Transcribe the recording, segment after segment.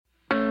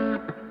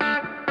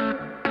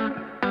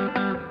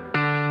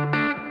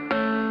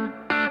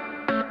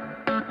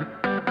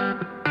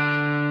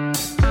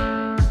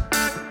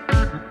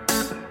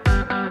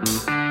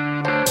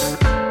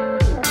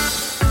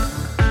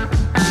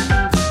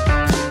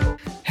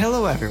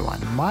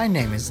everyone, my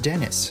name is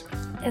Dennis.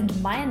 And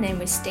my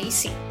name is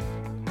Stacy.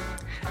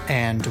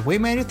 And we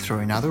made it through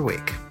another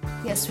week.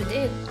 Yes, we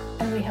did.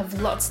 And we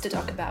have lots to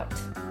talk about.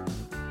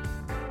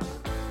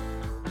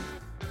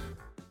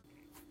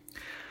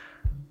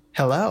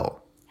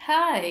 Hello.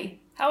 Hi,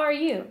 how are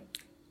you?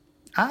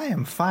 I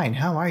am fine.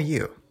 How are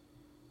you?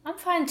 I'm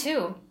fine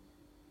too.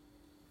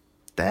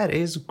 That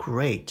is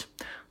great.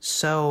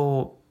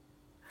 So,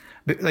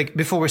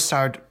 before we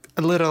start,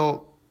 a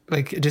little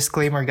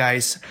disclaimer,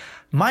 guys.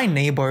 My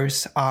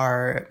neighbors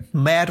are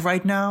mad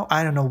right now.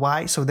 I don't know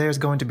why. So there's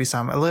going to be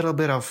a little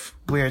bit of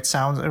weird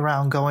sounds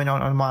around going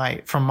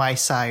on from my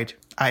side.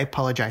 I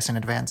apologize in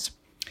advance.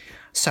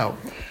 So,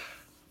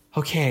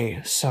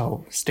 okay.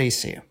 So,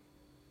 Stacy,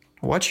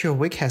 what your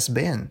week has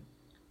been?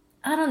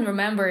 I don't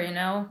remember,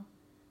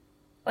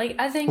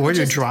 I think Were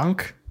you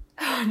drunk?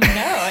 Oh, no,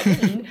 I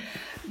didn't.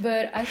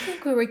 But I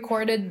think we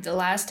recorded the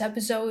last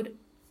episode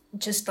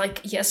just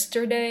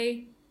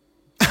yesterday.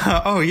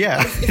 Oh,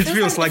 yeah. It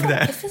feels like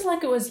that. It feels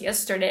like it was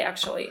yesterday,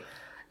 actually.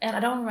 And I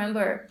don't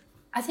remember.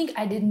 I think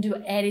I didn't do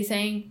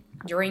anything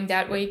during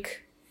that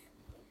week.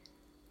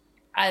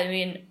 I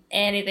mean,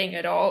 anything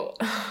at all.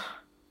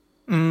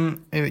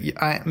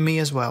 Me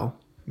as well.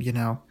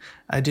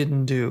 I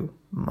didn't do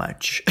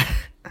much.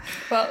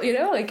 Well,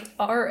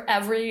 our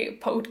every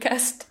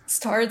podcast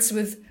starts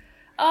with,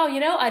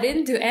 I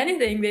didn't do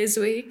anything this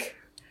week.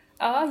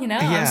 Yeah.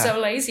 I'm so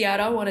lazy, I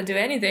don't want to do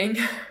anything.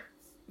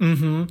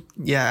 Mm-hmm.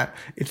 Yeah,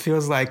 it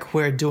feels like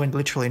we're doing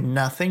literally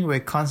nothing. We're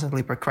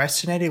constantly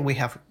procrastinating. We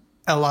have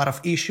a lot of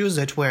issues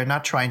that we're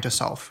not trying to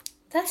solve.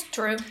 That's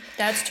true.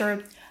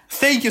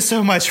 Thank you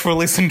so much for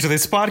listening to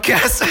this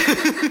podcast.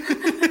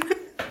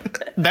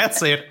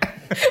 That's it.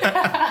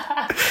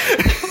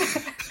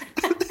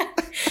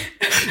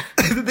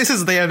 This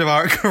is the end of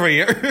our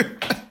career.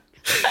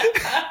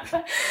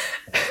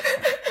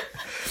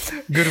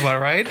 Good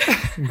one, right?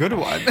 Good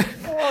one.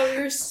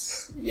 Oh,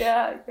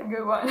 yeah,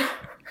 good one.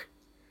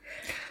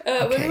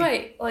 Okay.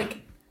 Wait,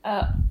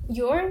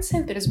 you're in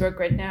St. Petersburg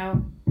right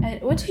now. And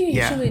what do you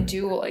usually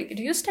do?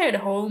 Do you stay at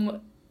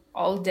home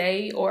all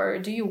day or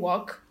do you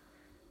walk?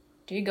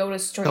 Do you go to the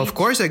street? Of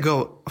course I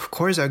go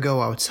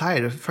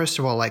outside. First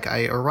of all,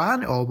 I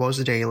run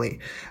almost daily.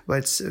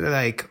 But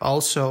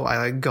also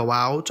I go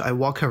out, I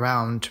walk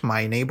around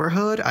my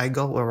neighborhood, I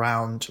go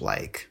around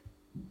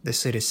the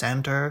city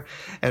center.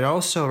 And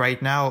also right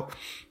now,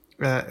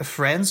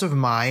 friends of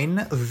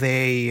mine,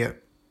 they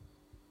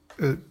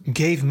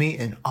gave me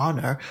an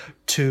honor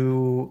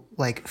to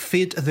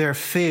feed their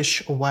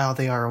fish while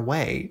they are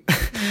away.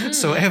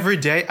 So every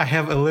day I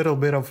have a little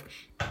bit of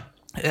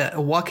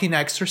walking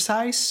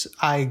exercise.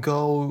 I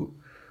go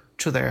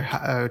to their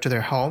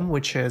home,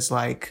 which is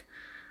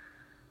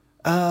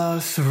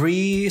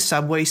 3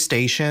 subway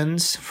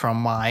stations from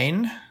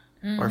mine,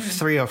 or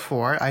 3 or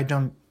 4. I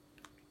don't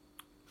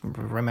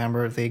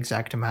remember the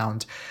exact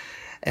amount.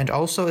 And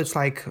also it's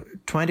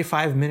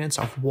 25 minutes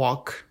of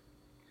walk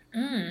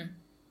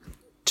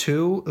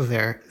to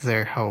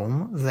their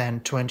home,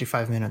 then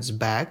 25 minutes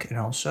back, and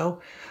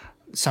also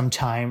some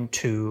time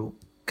to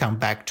come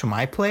back to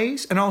my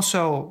place. And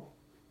also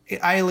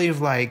I live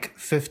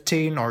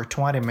 15 or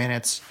 20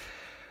 minutes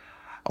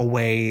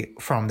away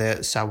from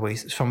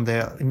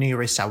the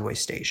nearest subway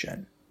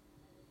station.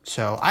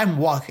 So I'm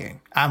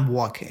walking.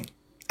 Okay.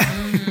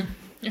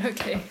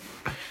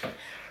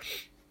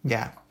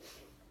 Yeah.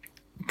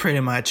 Pretty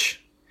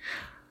much.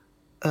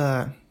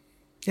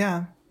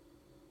 Yeah.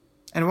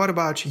 And what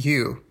about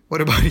you?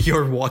 What about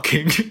your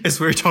walking? As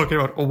we're talking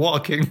about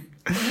walking.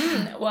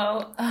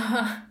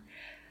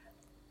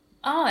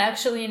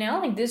 Actually,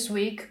 this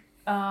week,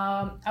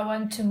 I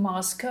went to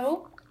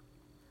Moscow,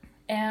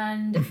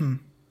 and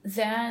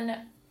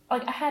then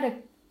I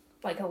had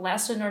a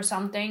lesson or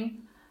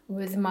something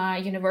with my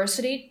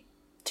university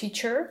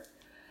teacher,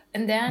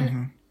 and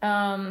then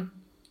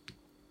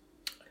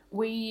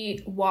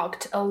we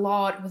walked a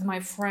lot with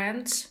my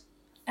friends.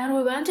 And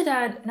we went to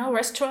that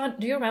restaurant.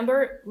 Do you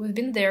remember? We've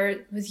been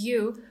there with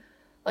you.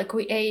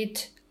 We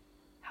ate,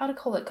 how to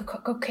call it,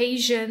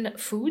 Caucasian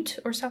food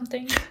or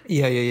something?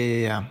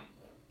 Yeah.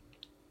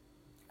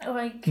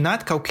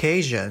 Not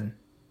Caucasian.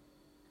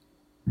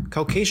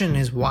 Caucasian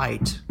is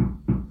white.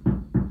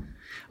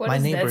 My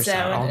neighbors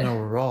are on the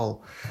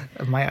roll.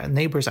 My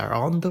neighbors are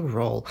on the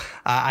roll.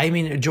 I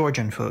mean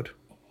Georgian food.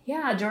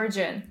 Yeah,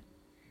 Georgian.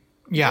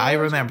 Yeah, I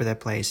remember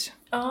that place.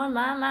 On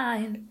my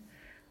mind.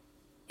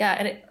 Yeah,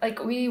 and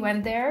we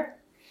went there,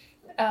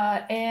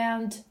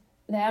 and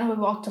then we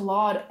walked a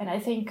lot, and I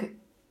think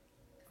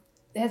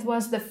that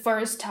was the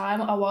first time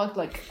I walked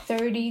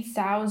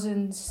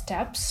 30,000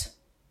 steps.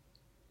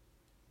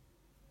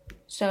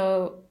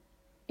 So,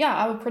 yeah,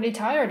 I was pretty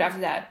tired after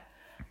that.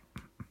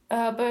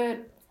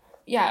 But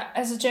yeah,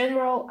 as a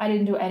general, I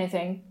didn't do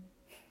anything.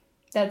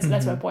 That's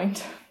my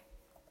point.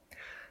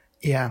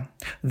 Yeah,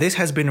 this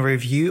has been a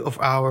review of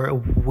our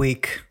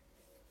week.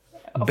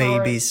 Of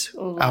babies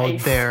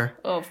out there.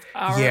 Of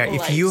our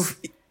lives.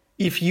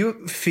 If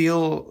you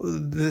feel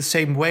the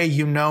same way,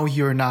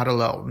 you're not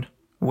alone.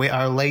 We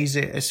are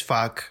lazy as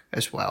fuck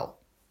as well.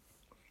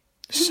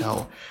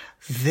 So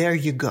there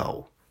you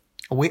go.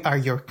 We are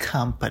your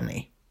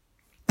company.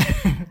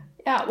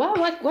 Yeah, well,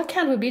 what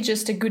can we be?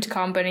 Just a good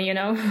company, you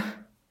know?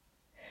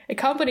 A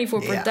company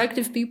for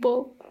productive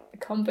people, a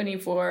company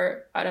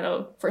for, I don't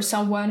know, for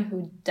someone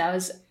who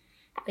does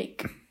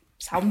like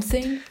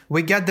something.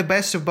 We get the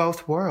best of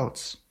both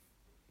worlds.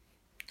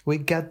 We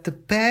got the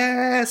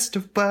best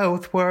of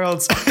both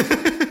worlds.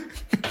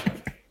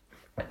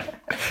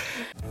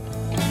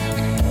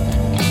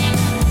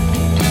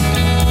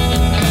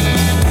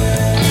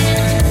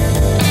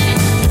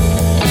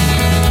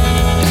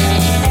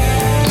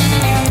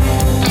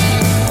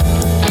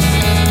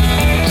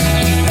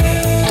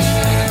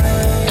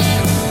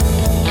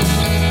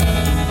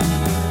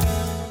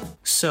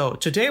 So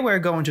today we're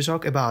going to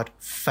talk about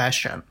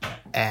fashion.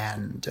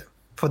 And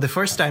for the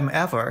first time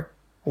ever,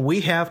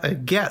 we have a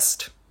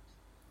guest.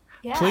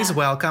 Yeah. Please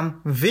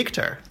welcome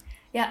Victor.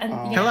 Yeah, and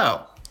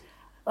Hello.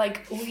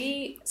 Like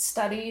we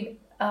studied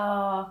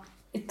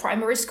in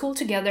primary school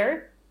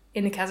together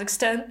in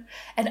Kazakhstan,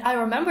 and I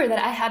remember that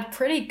I had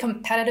pretty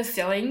competitive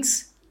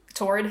feelings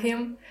toward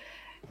him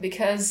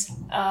because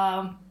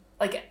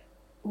like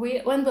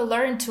when we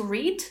learned to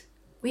read,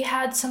 we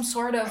had some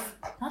sort of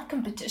not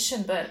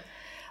competition, but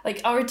like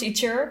our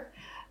teacher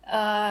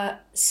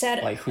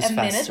said like who's a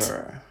minute.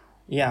 faster.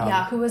 Yeah.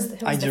 Yeah, who was the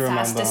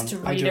fastest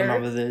reader. I do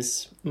remember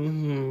this.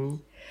 Mm-hmm.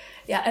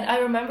 Yeah, and I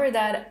remember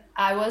that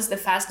I was the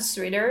fastest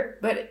reader,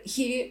 but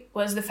he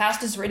was the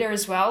fastest reader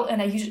as well.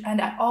 And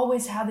I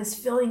always had this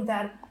feeling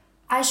that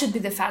I should be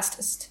the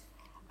fastest.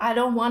 I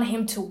don't want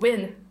him to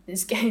win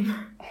this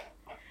game.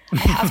 I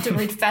have to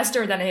read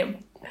faster than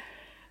him.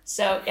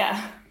 So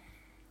yeah,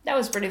 that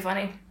was pretty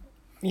funny.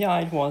 Yeah,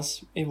 it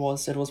was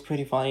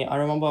pretty funny. I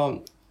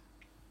remember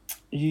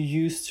you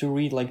used to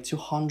read like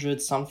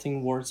 200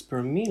 something words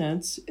per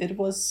minute. It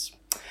was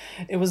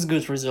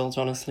good result,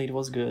 honestly. It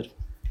was good.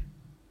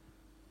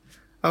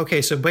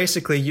 Okay, so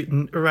basically,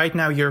 right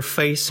now you're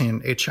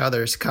facing each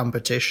other's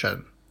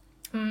competition.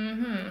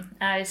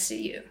 I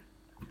see you.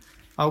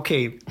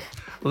 Okay,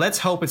 let's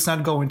hope it's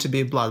not going to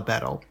be a blood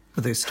battle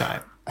this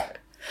time.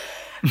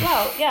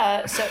 Well,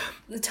 yeah, so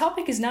the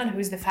topic is not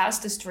who's the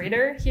fastest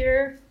reader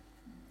here.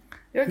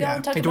 We're going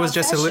to talk about it was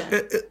just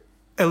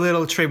a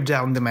little trip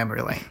down the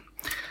memory lane.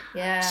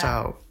 Yeah.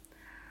 So,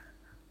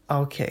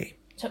 okay.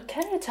 So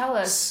can you tell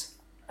us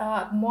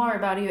more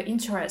about your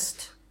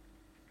interest?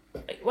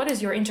 Like, what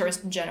is your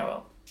interest in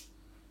general?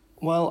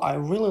 Well, I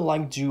really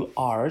like do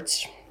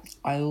art.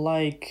 I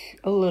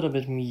like a little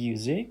bit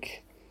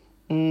music,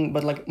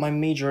 but like my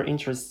major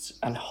interest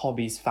and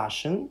hobby is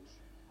fashion.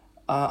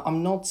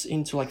 I'm not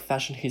into like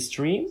fashion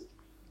history.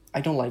 I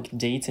don't like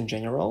dates in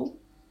general.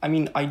 I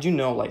mean, I do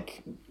know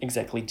like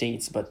exactly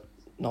dates, but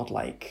not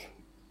like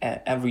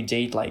every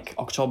date, like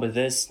October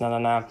this,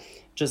 nah.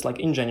 Just like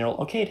in general,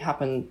 okay, it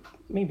happened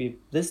maybe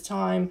this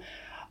time.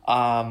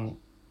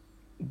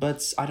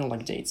 But I don't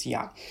like dates,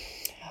 yeah.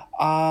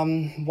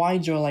 Why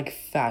do I like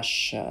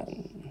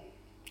fashion?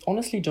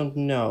 Honestly, don't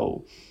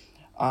know.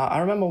 I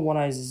remember when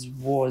I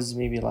was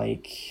maybe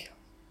like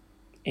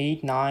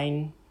 8,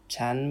 9,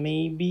 10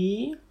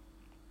 maybe.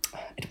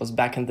 It was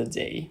back in the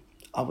day.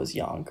 I was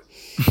young.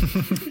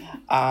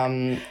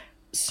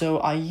 So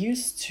I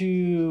used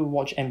to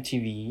watch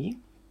MTV.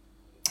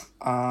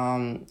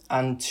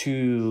 And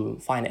to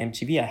find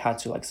MTV, I had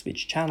to like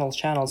switch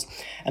channels.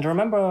 And I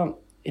remember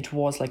it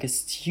was like a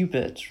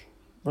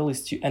really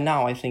stupid, and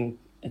now I think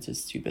it's a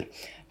stupid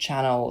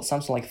channel,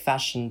 something like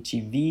Fashion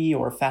TV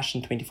or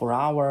Fashion 24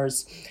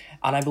 Hours.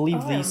 And I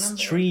believe they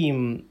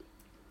stream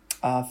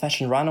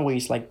Fashion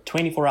Runaways like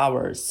 24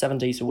 hours, 7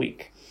 days a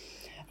week.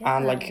 Yeah.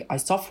 And like I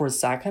stopped for a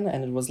second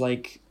and it was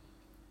like,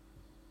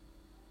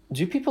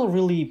 do people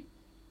really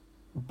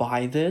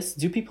buy this?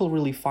 Do people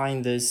really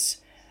find this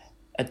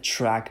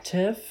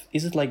attractive?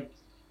 Is it like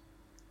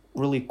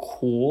really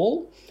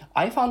cool?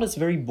 I found it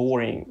very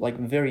boring, like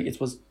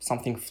it was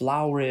something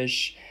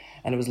flowerish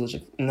and it was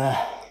legit. Nah.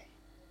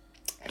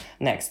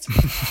 Next.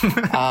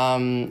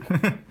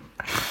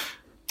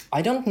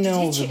 I don't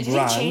know the brand. Did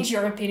you change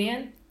your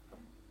opinion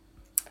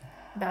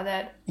about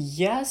that?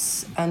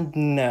 Yes and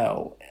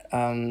no.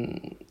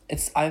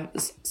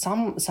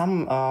 Some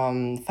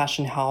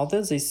fashion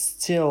houses, they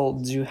still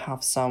do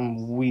have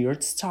some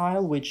weird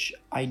style which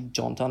I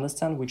don't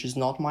understand, which is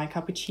not my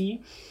cup of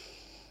tea.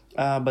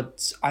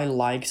 But I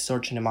like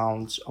certain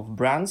amount of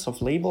brands,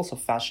 of labels, of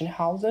fashion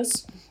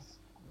houses.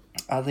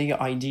 The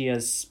idea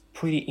is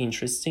pretty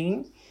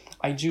interesting.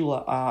 I do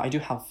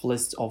have a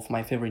list of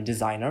my favorite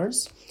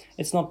designers.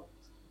 It's not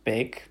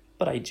big,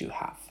 but I do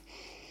have.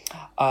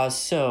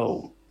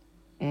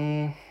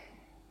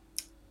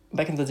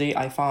 Back in the day,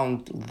 I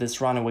found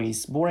this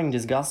Runaways boring,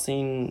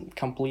 disgusting,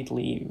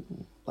 completely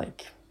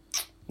like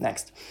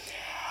next.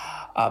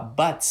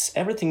 But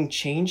everything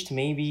changed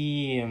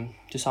maybe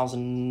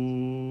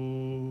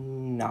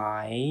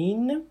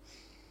 2009.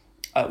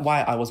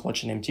 Why I was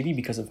watching MTV?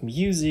 Because of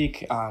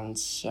music, and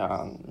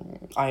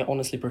I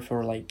honestly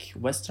prefer like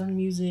Western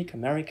music,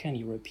 American,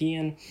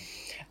 European,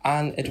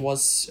 and it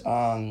was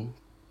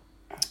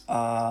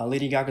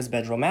Lady Gaga's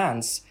Bad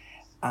Romance,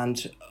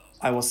 and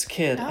I was a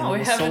kid, and Oh, it we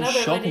was have so another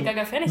Lady shocking.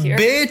 Gaga fan here.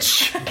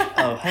 Bitch,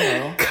 Oh,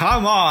 hello.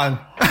 come on.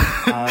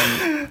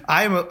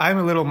 I'm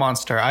a little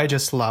monster. I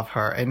just love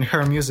her, and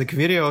her music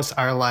videos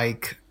are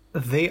like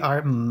they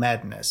are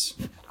madness.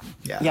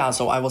 Yeah,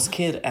 so I was a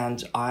kid,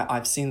 and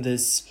I've seen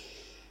this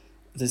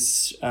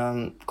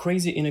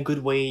crazy in a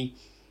good way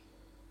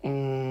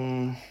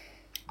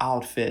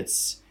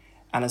outfits,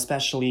 and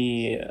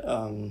especially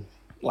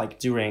like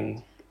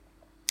during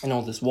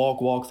this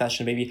walk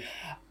fashion baby,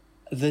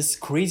 this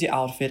crazy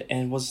outfit,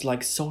 and it was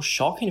like so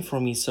shocking for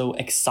me, so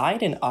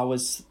exciting. I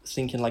was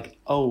thinking like,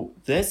 oh,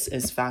 this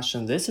is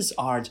fashion, this is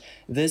art,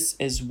 this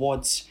is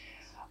what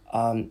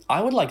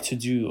I would like to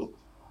do.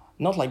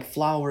 Not like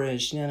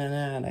flourish,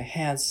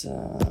 hands,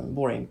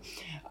 boring,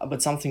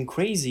 but something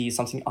crazy,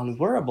 something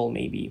unwearable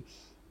maybe,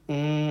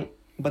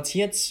 but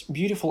yet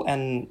beautiful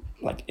and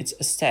like it's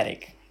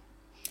aesthetic.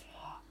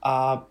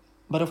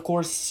 But of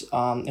course,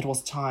 it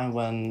was time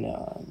when,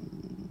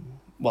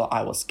 well,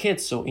 I was kid,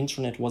 so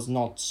internet was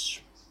not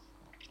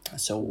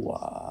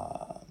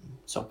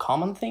so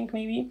common thing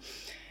maybe.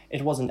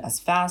 It wasn't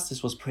as fast.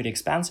 This was pretty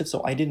expensive,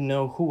 so I didn't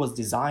know who was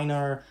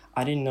designer.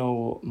 I didn't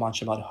know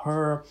much about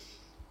her.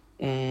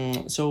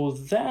 So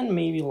then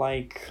maybe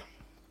like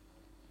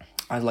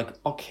I was like,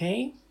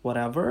 okay,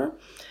 whatever,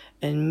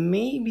 and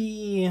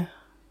maybe a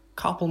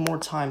couple more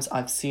times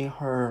I've seen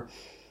her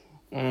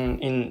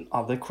in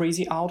other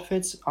crazy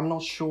outfits. I'm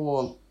not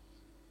sure.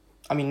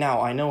 I mean,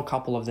 now I know a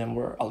couple of them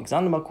were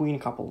Alexander McQueen, a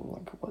couple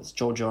like was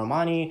Giorgio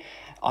Armani,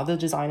 other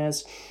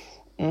designers.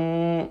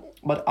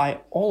 But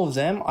all of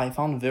them I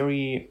found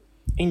very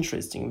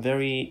interesting,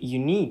 very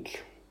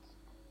unique.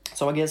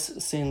 So I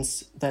guess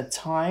since that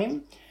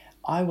time,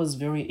 I was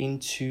very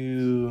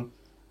into,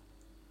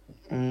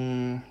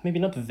 maybe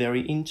not very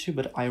into,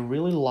 but I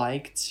really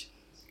liked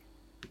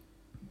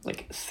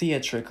like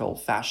theatrical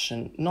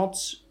fashion,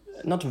 not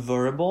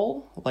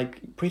verbal,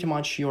 like pretty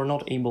much you're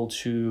not able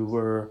to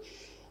wear,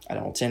 I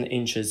don't know, 10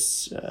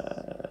 inches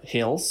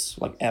heels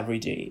like every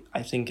day.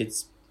 I think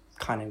it's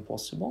kind of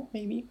impossible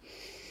maybe.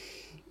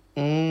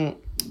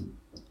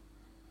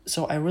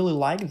 So I really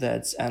like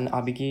that, and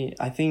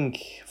I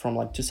think from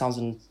like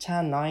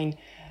 2010, 9,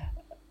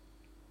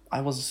 I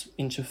was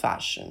into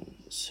fashion.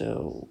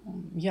 So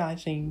yeah, I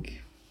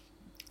think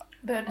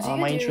But do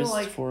my you do interest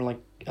like? for like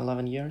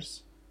 11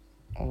 years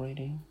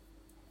already.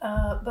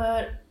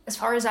 But as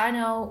far as I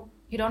know,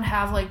 you don't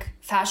have like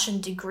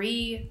fashion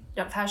degree,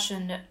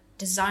 fashion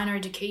designer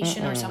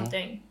education or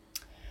something.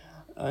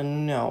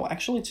 No,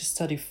 actually, to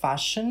study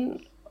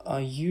fashion,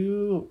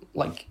 you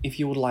like if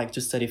you would like to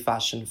study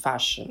fashion,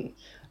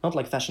 not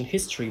like fashion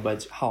history,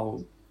 but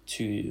how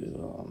to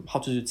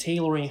do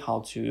tailoring, how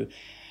to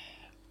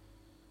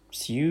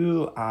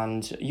sew,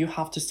 and you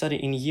have to study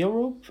in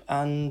Europe,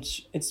 and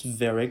it's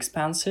very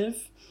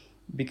expensive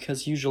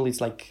because usually it's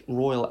like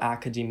Royal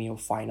Academy of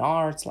Fine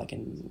Arts, like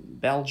in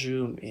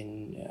Belgium,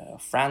 in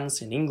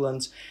France, in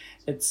England.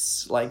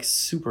 It's like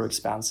super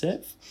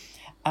expensive,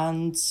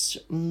 and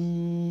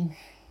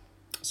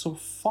so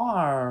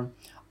far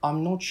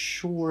I'm not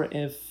sure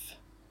if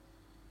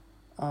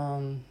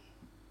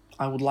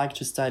I would like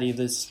to study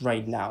this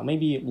right now.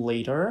 Maybe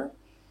later.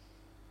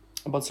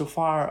 But so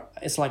far,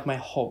 it's like my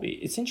hobby.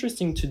 It's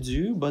interesting to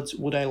do, but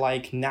would I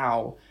like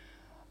now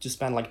to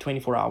spend like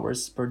 24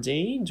 hours per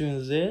day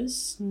doing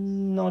this?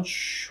 Not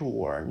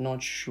sure.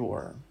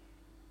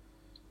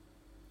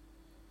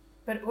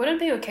 But would it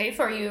be okay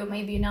for you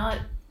maybe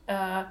not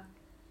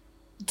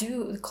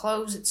do the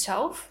clothes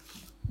itself,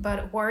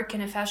 but work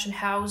in a fashion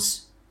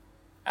house,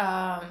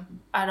 I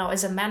don't know,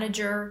 as a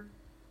manager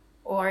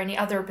or any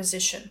other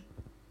position,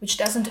 which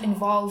doesn't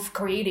involve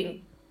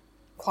creating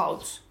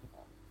clothes?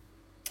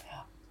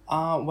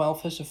 Well,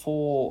 first of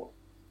all,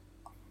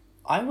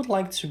 I would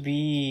like to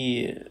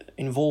be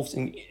involved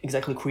in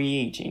exactly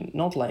creating,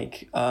 not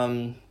like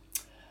okay,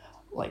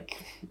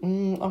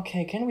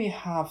 can we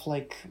have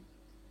like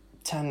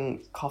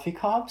 10 coffee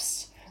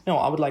cups? No,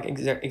 I would like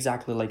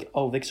exactly like,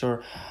 oh,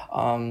 Victor,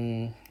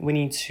 we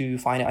need to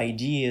find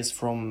ideas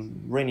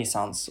from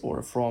Renaissance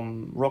or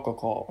from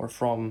Rococo or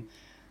from,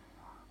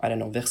 I don't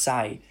know,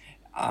 Versailles.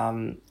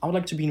 I would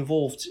like to be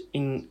involved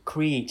in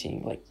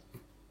creating, like,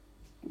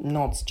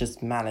 not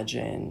just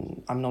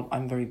managing.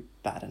 I'm very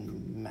bad at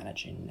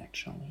managing,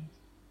 actually.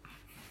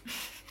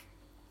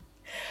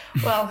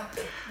 Well,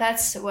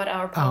 that's what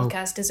our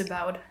podcast is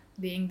about,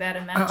 being bad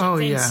at managing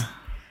things.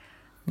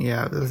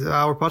 Yeah,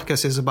 our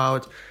podcast is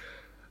about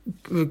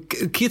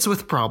kids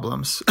with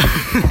problems,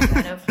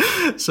 Kind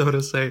of. so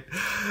to say.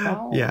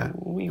 Well, Yeah,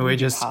 we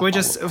just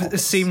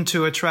seem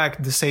to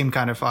attract the same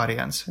kind of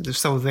audience,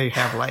 so they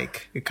have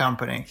like a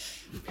company.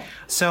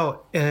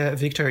 So,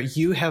 Victor,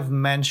 you have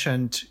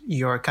mentioned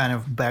your kind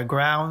of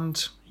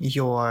background,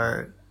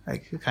 your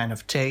like kind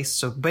of taste.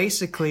 So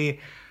basically,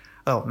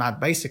 oh,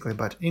 not basically,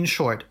 but in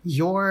short,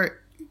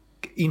 your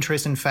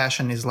interest in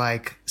fashion is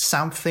like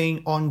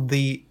something on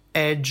the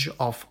edge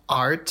of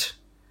art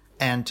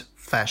and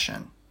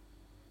fashion.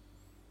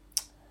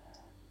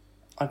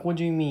 Like, what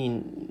do you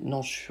mean?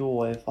 Not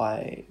sure if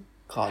I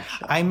caught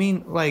you. I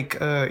mean, like,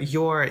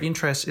 your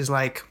interest is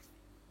like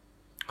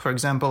For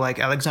example, like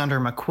Alexander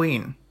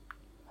McQueen.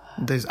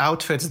 These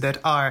outfits that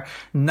are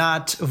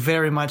not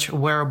very much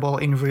wearable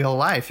in real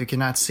life. You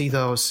cannot see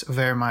those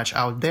very much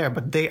out there,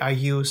 but they are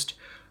used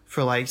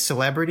for like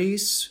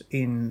celebrities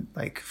in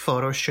like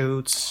photo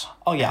shoots.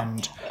 Oh, yeah.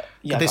 And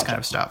Yeah, this gotcha. kind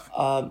of stuff.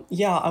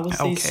 Yeah, I would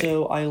say Okay.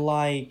 so. I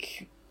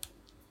like,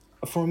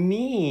 for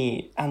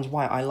me, and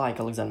why I like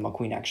Alexander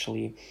McQueen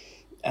actually,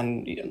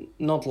 and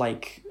not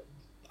like,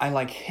 I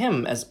like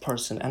him as a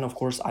person, and of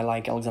course I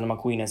like Alexander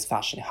McQueen as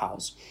fashion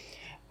house.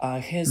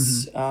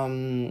 His,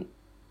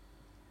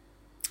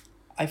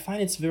 I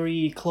find it's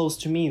very close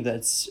to me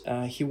that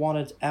he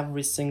wanted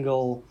every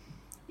single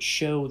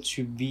show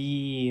to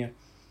be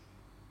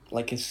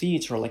like a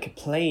theater, like a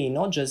play,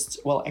 not just,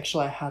 well,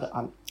 actually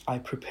I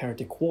prepared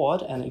the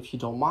quote, and if you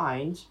don't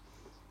mind,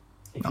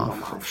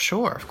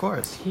 Sure, of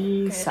course.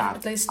 he Okay,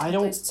 said,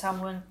 at least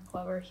someone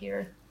clever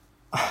here.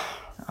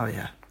 Oh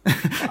yeah.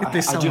 I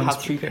do Someone's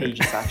have 3 prepared.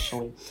 pages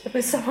actually. At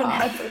least someone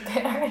had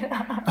prepared.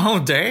 Oh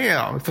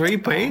damn! 3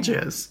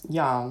 pages.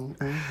 Yeah.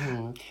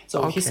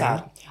 So he Okay.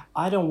 said,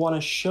 I don't want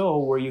a show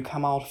where you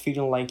come out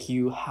feeling like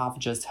you have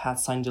just had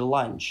Sunday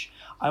lunch.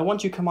 I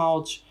want you to come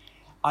out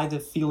either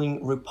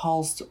feeling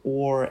repulsed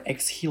or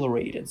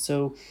exhilarated.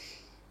 So,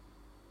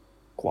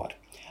 quote.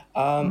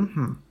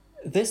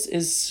 This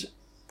is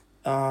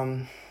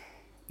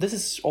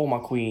All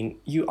McQueen.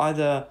 You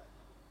either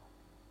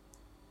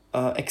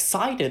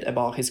excited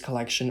about his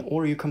collection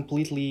or you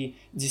completely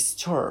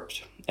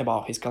disturbed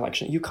about his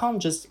collection. You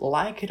can't just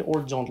like it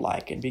or don't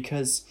like it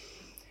because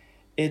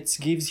it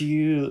gives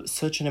you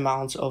such an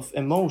amount of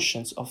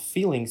emotions, of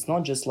feelings,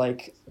 not just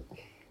like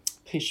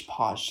pish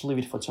posh, leave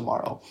it for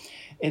tomorrow.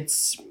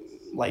 It's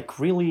like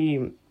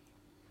really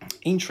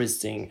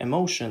interesting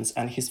emotions.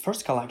 And his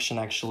first collection,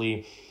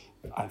 actually,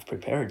 I've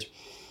prepared.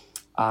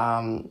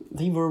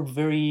 They were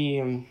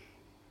very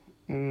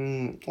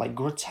like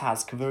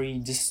grotesque, very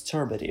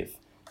disturbing,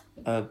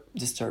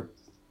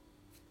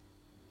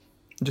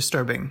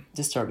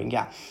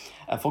 yeah.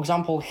 For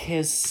example,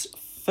 his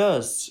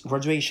first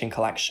graduation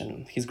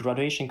collection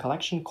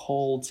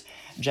called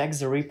Jack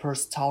the Ripper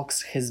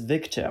Stalks His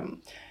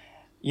Victim.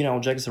 You know,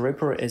 Jack the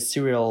Ripper is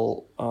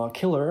serial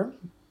killer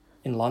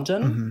in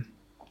London.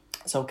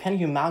 So can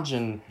you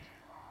imagine,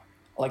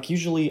 like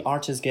usually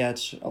artists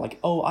get like,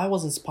 oh, I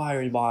was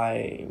inspired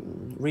by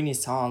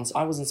Renaissance,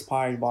 I was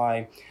inspired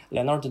by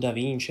Leonardo da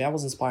Vinci, I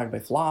was inspired by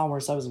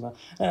flowers, and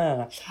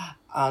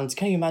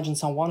can you imagine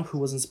someone who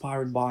was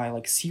inspired by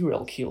like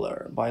serial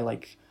killer, by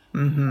like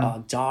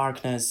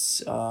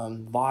darkness,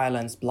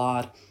 violence,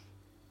 blood?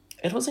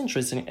 It was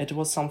interesting. It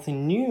was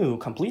something new,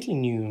 completely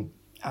new.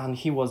 And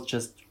he was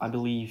just, I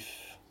believe,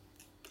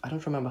 I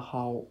don't remember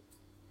how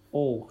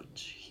old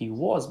he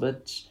was,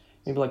 but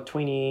maybe like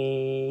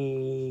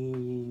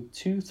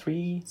 22,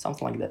 3,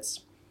 something like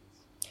this.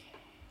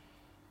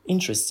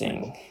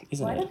 Interesting,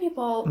 isn't Why do it?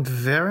 people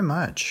Very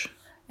much.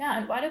 Yeah,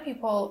 and why do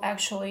people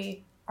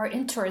actually are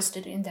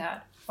interested in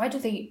that? Why do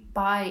they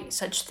buy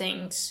such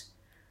things?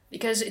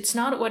 Because it's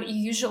not what you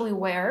usually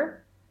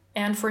wear.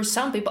 And for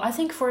some people, I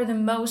think for the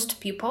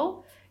most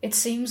people, it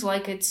seems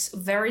like it's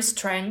very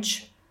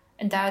strange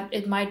and that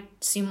it might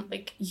seem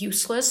like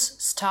useless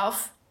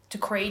stuff to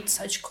create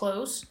such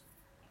clothes.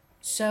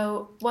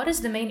 So what is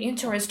the main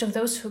interest of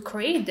those who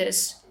create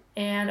this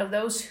and of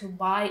those who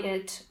buy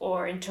it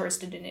or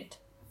interested in it?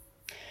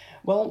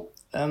 Well,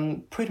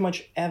 pretty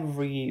much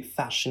every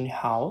fashion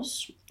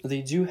house,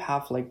 they do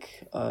have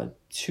like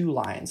 2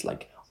 lines,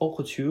 like haute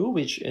couture,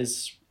 which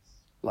is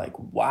like,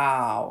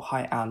 wow,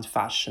 high-end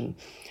fashion.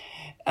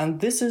 And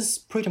this is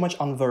pretty much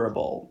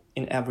unwearable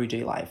in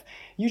everyday life.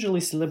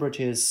 Usually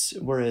celebrities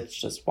wear it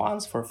just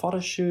once for a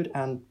photo shoot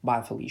and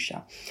bye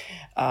Felicia.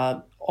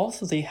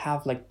 Also, they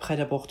have like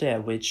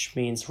prêt-à-porter, which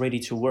means ready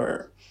to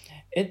wear.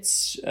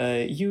 It's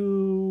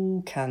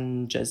you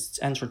can just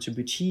enter to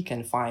boutique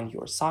and find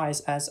your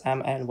size, S,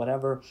 M, N,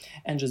 whatever,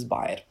 and just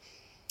buy it.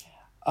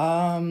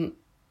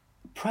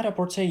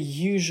 Pret-a-porter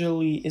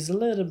usually is a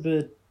little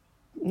bit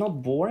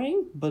not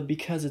boring, but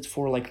because it's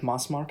for like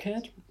mass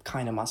market,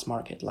 kind of mass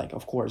market. Like,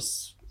 of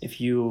course, if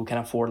you can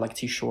afford like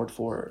t-shirt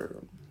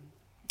for,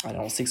 I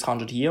don't know,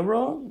 600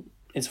 euro,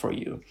 it's for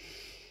you.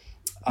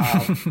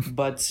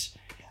 But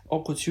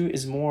haute couture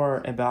is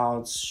more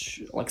about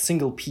like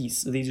single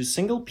piece. They do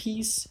single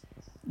piece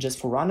just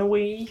for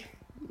runaway,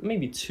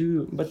 maybe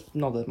 2, but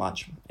not that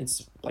much.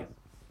 It's like,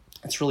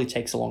 it really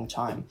takes a long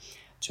time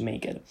to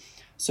make it.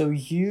 So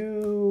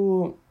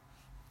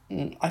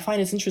I find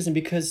it's interesting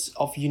because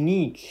of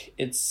unique,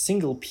 it's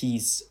single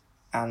piece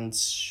and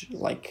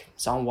like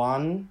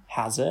someone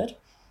has it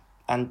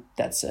and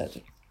that's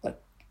it. Like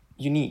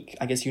unique,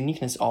 I guess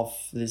uniqueness of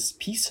these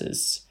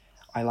pieces,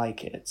 I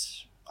like it.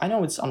 I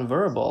know it's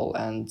unwearable,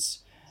 and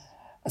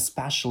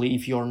especially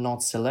if you're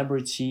not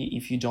celebrity,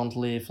 if you don't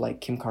live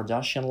like Kim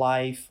Kardashian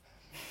life,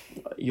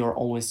 you're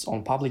always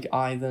on public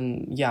eye,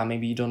 then yeah,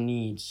 maybe you don't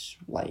need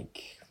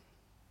like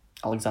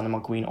Alexander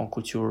McQueen haute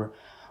couture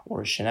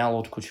or Chanel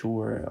haute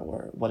couture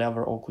or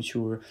whatever haute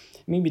couture.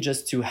 Maybe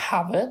just to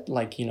have it,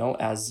 like, you know,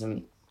 as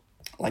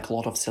like a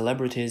lot of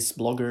celebrities,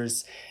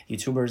 bloggers,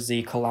 YouTubers,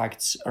 they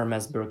collect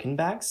Hermes Birkin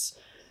bags.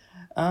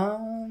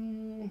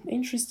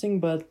 Interesting,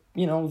 but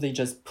they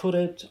just put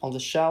it on the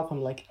shelf.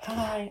 I'm like,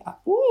 hi,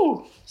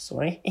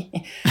 sorry.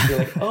 They're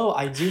like, oh,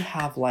 I do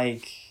have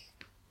like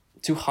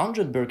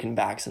 200 Birkin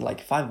bags and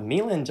like $5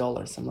 million.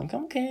 I'm like,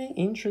 okay,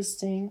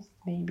 interesting,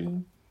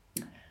 maybe.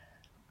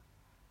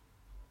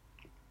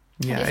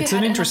 Yeah, it's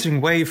an interesting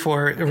way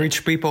for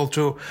rich people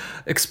to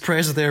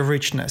express their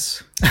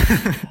richness,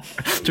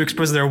 to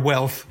express their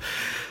wealth.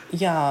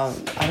 Yeah,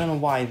 I don't know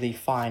why they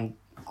find...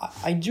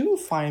 I do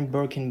find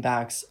Birkin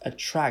bags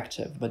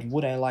attractive, but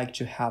would I like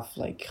to have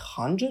like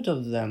 100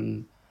 of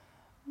them?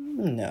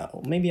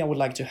 No. Maybe I would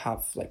like to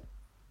have like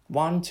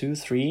 1, 2,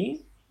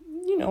 3,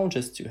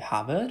 just to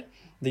have it.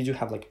 They do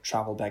have like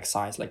travel bag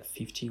size, like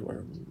 50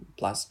 or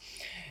plus.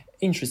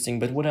 Interesting,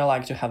 but would I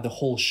like to have the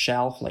whole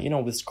shelf, like,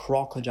 with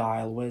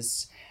crocodile,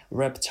 with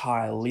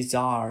reptile,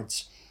 lizard,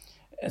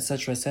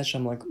 etc., etc.?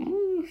 I'm like,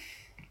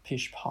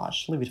 pish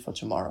posh, leave it for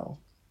tomorrow.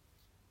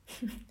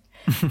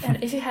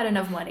 And if you had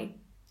enough money,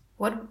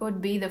 what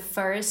would be the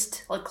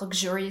first like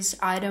luxurious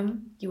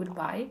item you would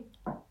buy?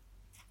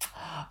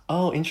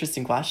 Oh,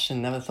 interesting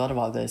question. Never thought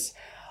about this.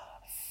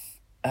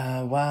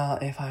 Well,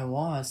 if I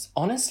was,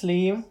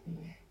 honestly,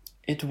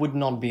 it would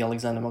not be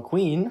Alexander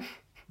McQueen.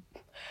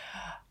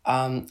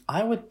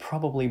 I would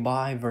probably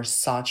buy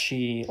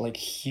Versace, like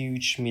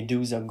huge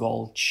Medusa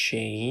gold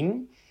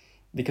chain,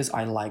 because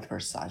I like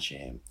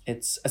Versace.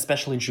 It's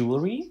especially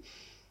jewelry,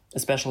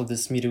 especially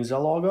this Medusa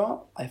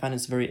logo. I find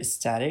it's very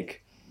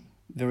aesthetic,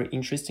 very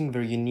interesting,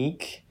 very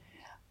unique.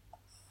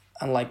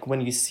 And like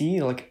when you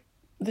see like,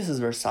 this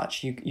is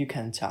Versace, you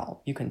can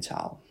tell.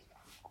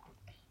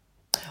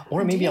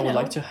 Or maybe I would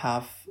like to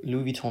have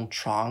Louis Vuitton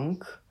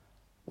trunk,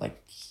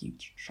 like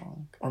huge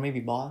trunk, or maybe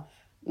both.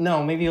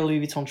 No, maybe a Louis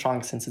Vuitton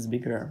trunk since it's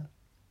bigger.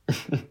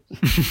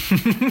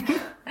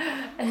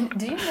 And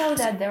do you know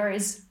that there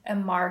is a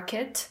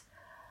market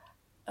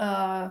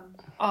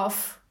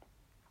of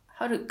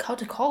how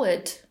to call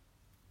it?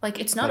 Like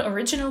it's not like,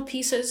 original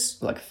pieces.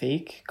 Like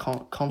fake?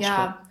 A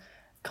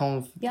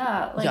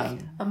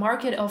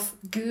market of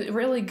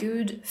really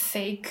good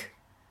fake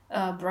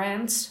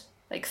brands,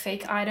 like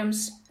fake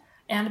items,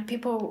 and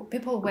people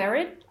wear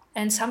it,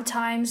 and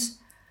sometimes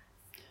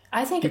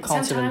I think you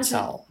can't even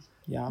tell.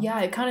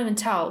 Yeah, you can't even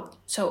tell.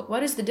 So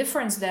what is the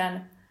difference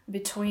then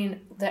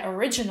between the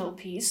original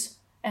piece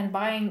and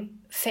buying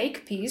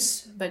fake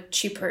piece, but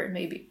cheaper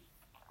maybe?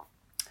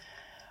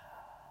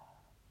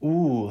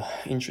 Ooh,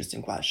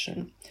 interesting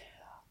question.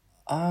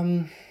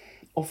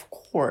 Of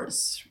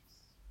course,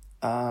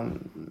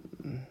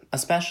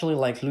 especially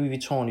like Louis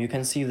Vuitton, you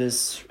can see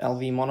this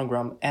LV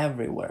monogram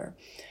everywhere.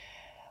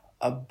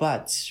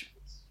 But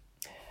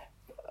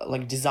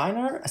like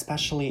designer,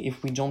 especially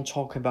if we don't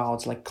talk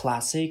about like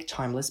classic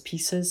timeless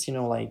pieces,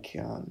 like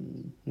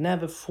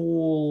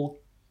Neverfull,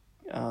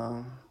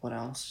 what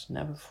else?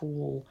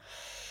 Neverfull,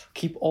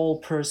 Keep All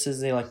purses,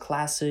 they like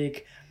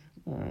classic.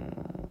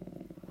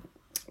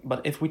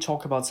 But if we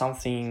talk about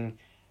something,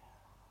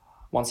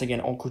 once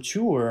again, en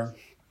couture,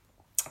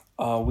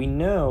 we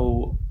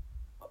know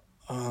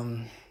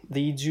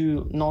they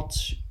do not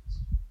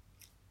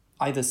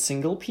either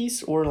single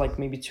piece or like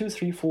maybe 2,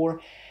 3, 4.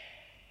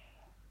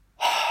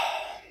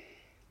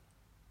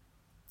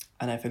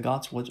 And I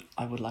forgot what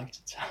I would like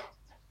to tell.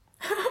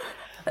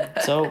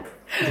 So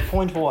the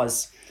point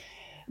was,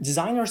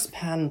 designers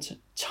spend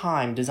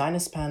time,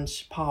 designers spend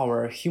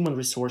power, human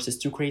resources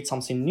to create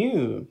something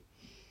new.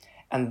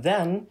 And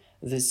then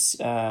this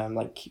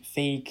like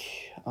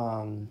fake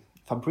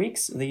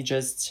fabrics, they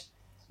just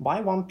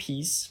buy one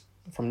piece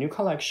from new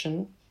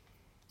collection,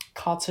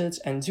 cut it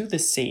and do the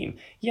same.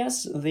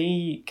 Yes,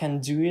 they can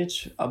do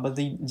it, but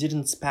they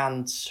didn't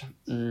spend...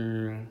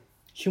 they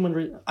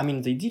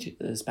did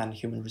spend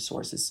human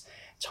resources,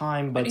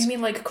 time, but... You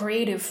mean like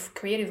creative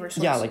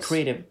resources? Yeah, like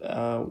creative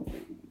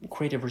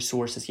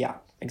resources, yeah,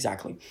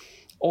 exactly.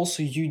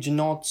 Also, you do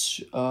not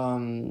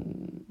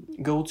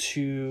go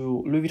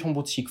to Louis Vuitton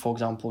boutique, for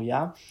example,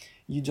 yeah?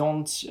 You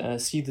don't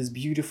see this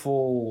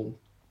beautiful,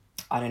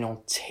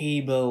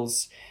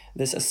 tables,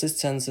 these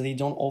assistants, they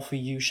don't offer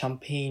you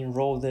champagne,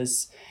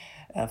 roses,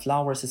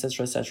 flowers,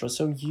 etc., etc.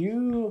 So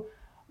you...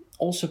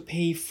 also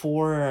pay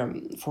for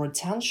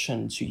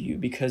attention to you,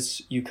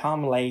 because you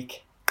come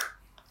like,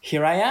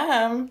 here I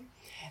am,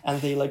 and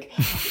they like,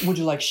 would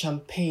you like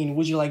champagne,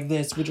 would you like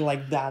this, would you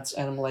like that,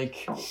 and I'm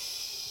like,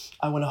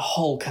 I want a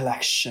whole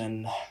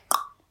collection.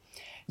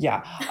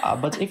 Yeah,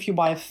 but if you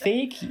buy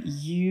fake,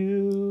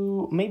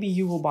 maybe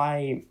you will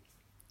buy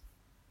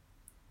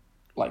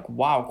like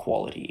wow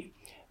quality,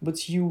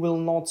 but you will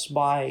not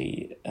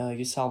buy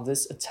yourself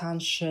this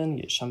attention,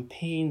 your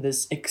champagne,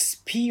 this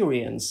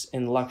experience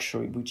in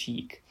luxury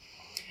boutique.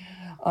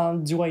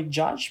 Do I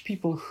judge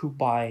people who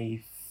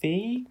buy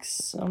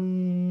fakes?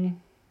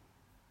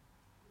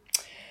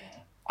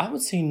 I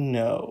would say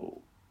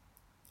no.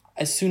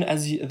 As soon as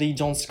they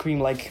don't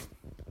scream like,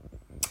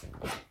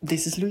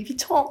 this is Louis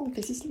Vuitton,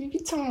 this is Louis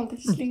Vuitton,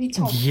 this is Louis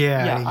Vuitton.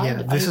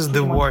 Yeah. This is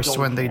the worst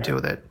when they do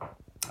that.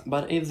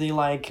 But if they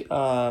like,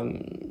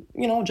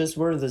 just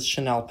wear this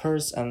Chanel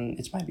purse and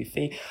it might be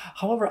fake.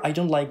 However, I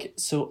don't like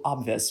so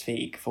obvious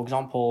fake. For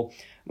example,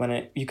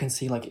 when you can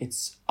see like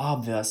it's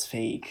obvious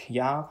fake,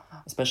 yeah?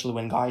 Especially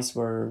when guys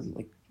wear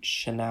like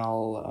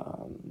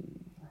Chanel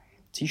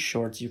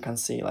t-shirts, you can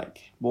see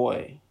like,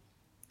 boy,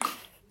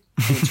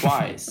 think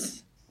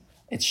twice.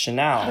 It's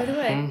Chanel. By the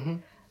way,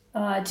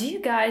 do you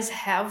guys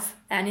have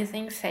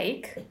anything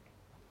fake?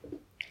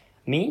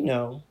 Me,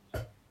 no.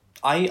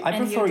 I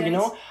prefer, you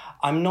guys?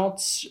 I'm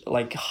not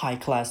like high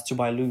class to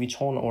buy Louis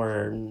Vuitton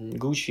or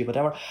Gucci,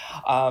 whatever.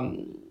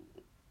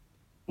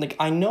 Like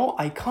I know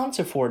I can't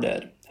afford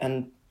it,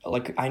 and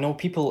like I know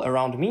people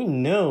around me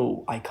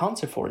know I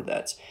can't afford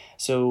that.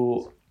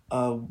 So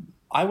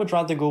I would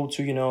rather go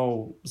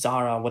to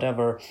Zara,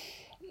 whatever,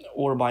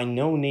 or buy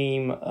no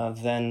name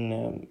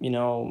than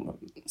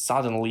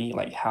suddenly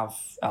like have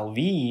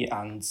LV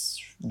and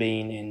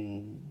being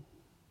in,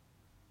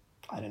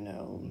 I don't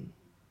know,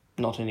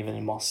 not even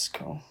in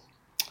Moscow.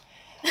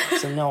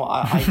 So no,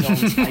 I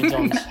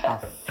don't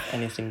have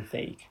anything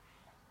fake.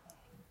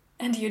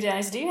 And you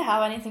guys, do you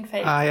have anything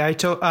fake? I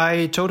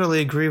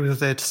totally agree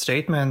with that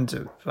statement.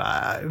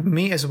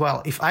 Me as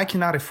well. If I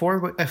cannot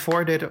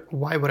afford it,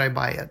 why would I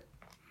buy it?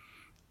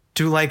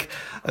 To like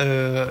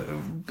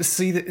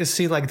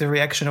see like the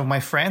reaction of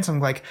my friends. I'm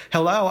like,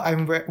 hello,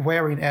 I'm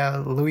wearing a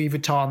Louis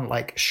Vuitton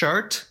like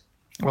shirt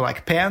or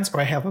like pants,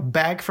 or I have a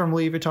bag from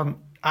Louis Vuitton.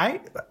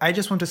 I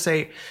just want to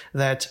say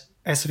that,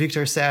 as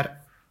Victor said,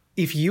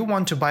 if you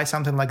want to buy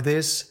something like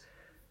this,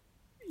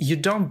 you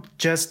don't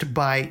just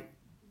buy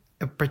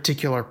a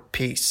particular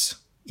piece.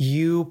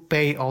 You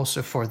pay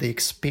also for the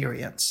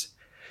experience.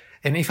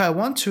 And if I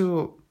want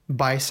to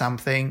buy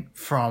something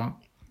from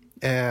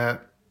an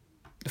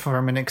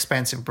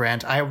expensive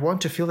brand, I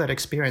want to feel that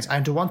experience. I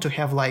don't want to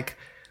have like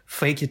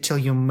fake it till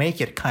you make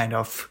it kind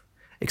of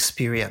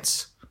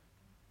experience.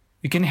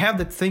 You can have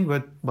that thing,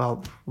 but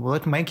well, will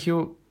it make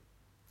you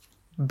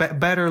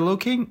better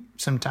looking?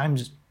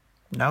 Sometimes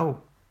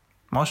no.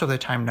 Most of the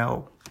time,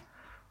 no.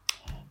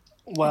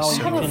 Well, I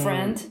have you a can...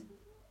 friend.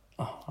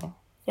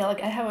 Yeah,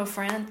 like I have a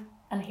friend,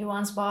 and he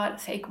once bought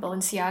fake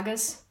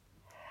Balenciagas.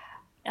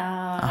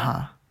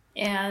 And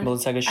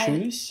Balenciaga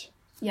shoes?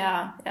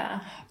 Yeah.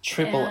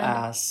 Triple And-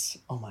 ass.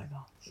 Oh my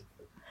god.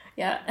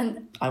 Yeah,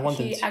 and I want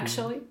them he to.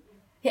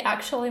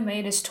 actually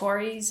made his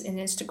stories in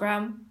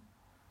Instagram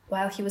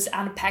while he was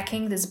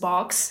unpacking this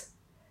box.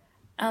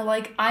 And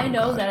like I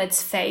know that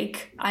it's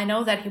fake. I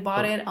know that he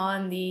bought it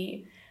on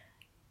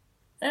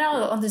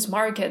on these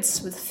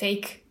markets with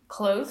fake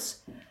clothes.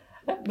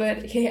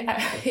 But he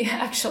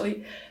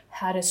actually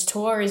had his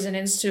stories on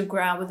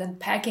Instagram with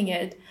unpacking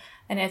it,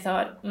 and I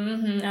thought,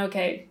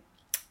 okay,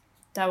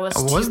 that was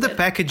Was the stupid.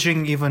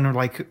 packaging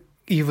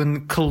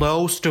even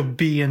close to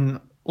being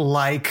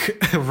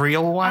like a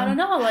real one? I don't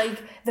know,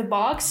 like the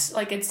box,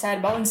 like it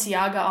said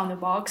Balenciaga on the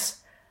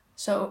box.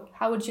 So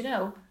how would you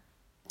know?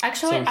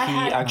 Actually, So he I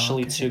had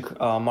actually took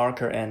a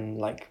marker and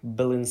like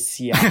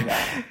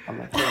Balenciaga. I'm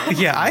like,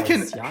 Yeah, I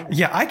can. Balenciaga?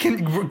 Yeah, I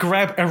can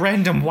grab a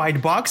random white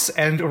box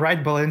and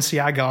write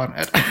Balenciaga on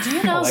it. Do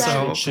you know Like,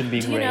 that? it should be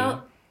Do you gray.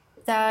 know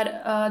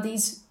that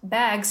these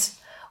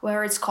bags,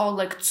 where it's called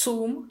like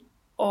Zoom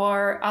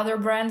or other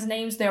brand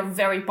names, they're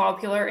very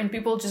popular, and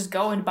people just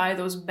go and buy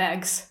those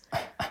bags,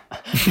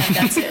 and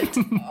that's it.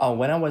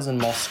 When I was in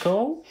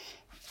Moscow,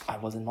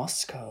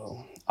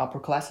 upper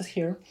classes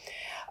here.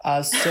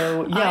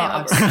 So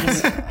yeah,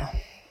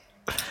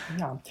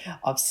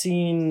 I've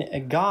seen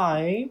a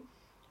guy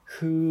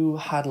who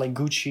had like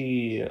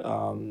Gucci.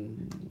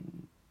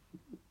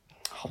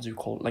 How do you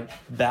call it? Like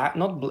bag,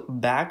 not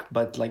bag,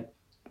 but like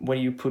where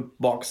you put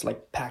box,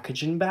 like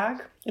packaging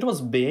bag. It was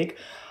big,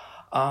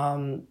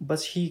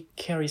 but he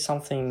carried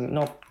something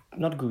not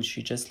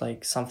Gucci, just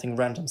like something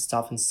random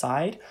stuff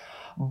inside.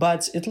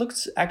 But it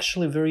looked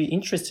actually very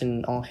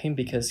interesting on him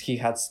because he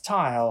had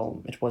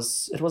style. It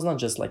was not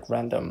just like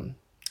random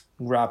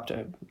grabbed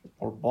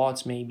or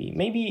bought.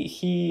 Maybe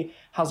he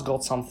has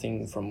got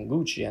something from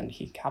Gucci and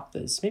he kept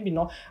this. Maybe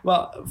not.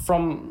 Well,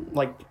 from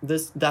like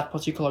that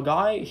particular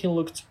guy, he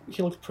looked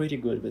pretty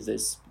good with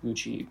this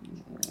Gucci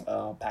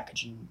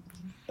packaging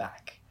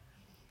bag.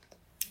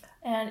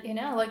 And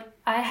like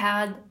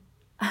I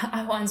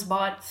once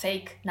bought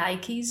fake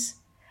Nikes,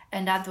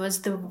 and that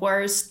was the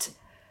worst.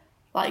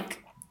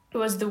 Like it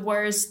was the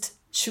worst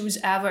shoes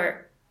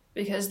ever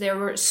because they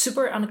were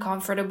super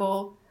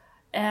uncomfortable,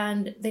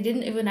 and they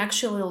didn't even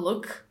actually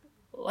look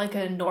like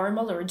a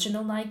normal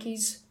original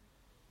Nikes.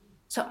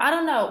 So I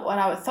don't know what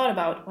I thought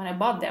about when I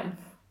bought them,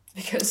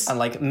 because And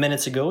like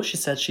minutes ago, she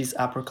said she's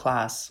upper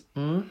class.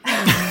 well,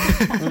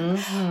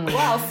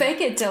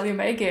 fake it till you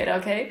make it,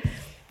 okay?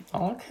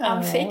 Okay.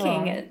 I'm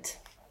faking it.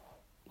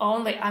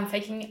 I'm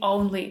faking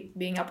only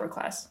being upper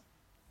class.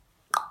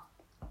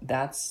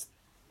 That's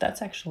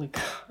actually.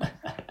 Why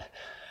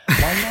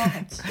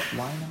not?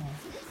 Why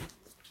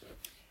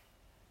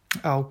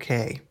not?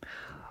 Okay,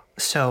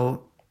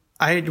 so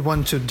I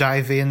want to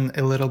dive in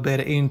a little bit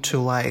into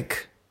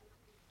like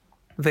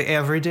the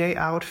everyday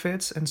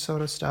outfits and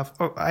sort of stuff.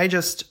 I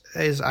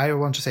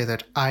want to say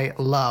that I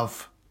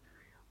love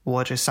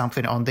what is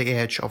something on the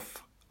edge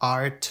of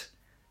art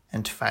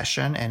and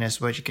fashion, and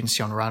is what you can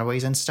see on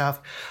runways and stuff.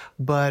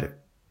 But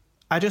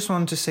I just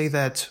want to say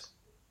that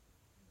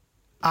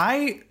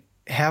I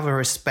have a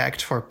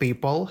respect for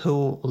people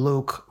who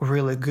look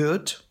really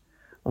good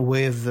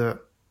with,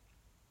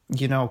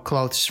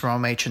 clothes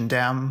from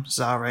H&M,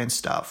 Zara and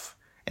stuff.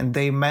 And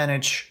they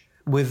manage,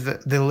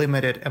 with the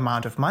limited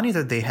amount of money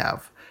that they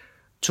have,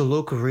 to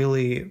look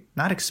really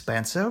not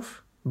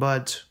expensive,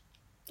 but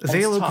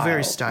they look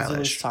very stylish.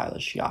 Really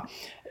stylish, yeah.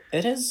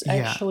 It is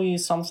actually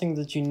something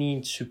that you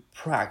need to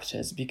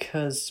practice,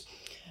 because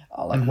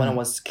when I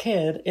was a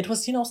kid, it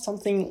was,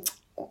 something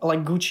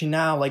like Gucci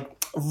now,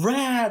 like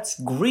red,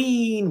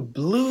 green,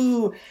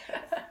 blue,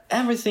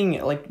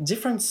 everything, like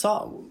different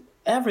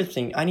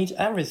everything. I need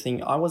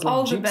everything. I was like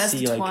all gypsy, the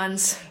best like,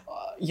 ones.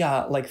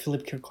 Like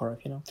Philippe Kirkorov,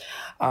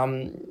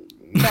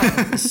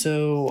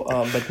 So,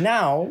 but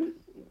now,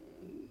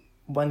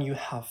 when you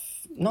have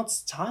not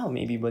style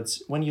maybe, but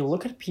when you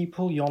look at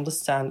people, you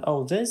understand,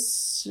 oh,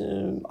 this,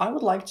 I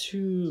would like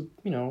to,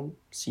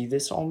 see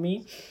this on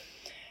me.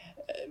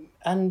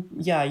 And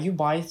you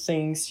buy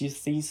things, you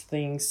see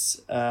things.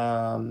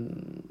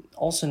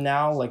 Also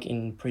now, like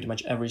in pretty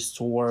much every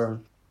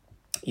store,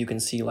 you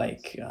can see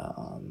like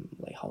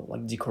how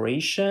like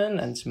decoration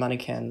and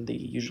mannequin, they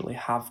usually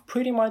have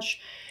pretty much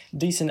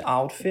decent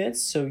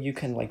outfits, so you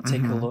can like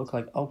take a look,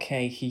 like,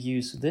 okay, he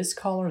used this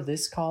color,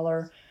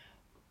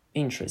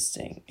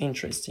 interesting,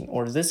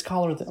 or this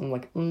color that I'm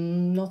like,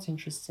 not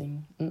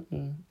interesting.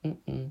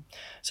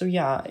 So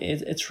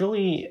it's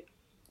really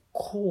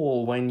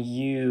cool when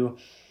you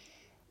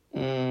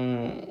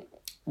can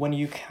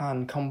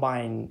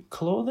combine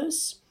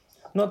clothes,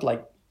 not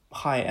like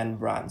high-end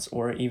brands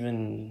or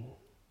even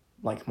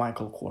like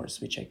Michael Kors,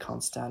 which I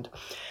can't stand,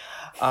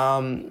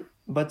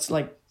 but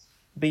like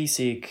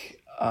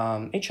basic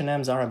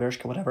H&M, Zara,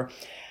 Bershka, whatever.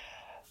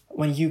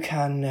 When you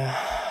can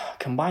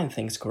combine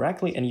things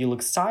correctly and you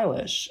look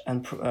stylish,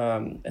 and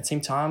at the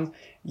same time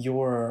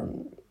you're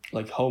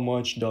like, how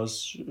much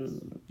does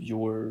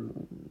your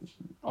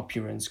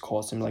appearance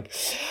cost? I'm like,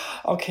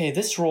 okay,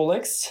 this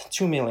Rolex,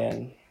 2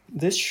 million.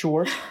 This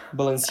short,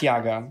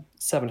 Balenciaga,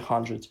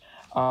 700.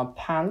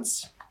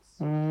 Pants,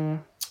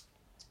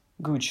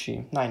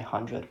 Gucci,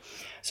 900.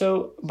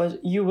 So, but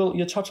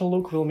your total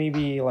look will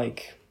maybe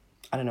like,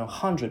 I don't know,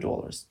 $100,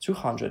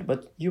 $200,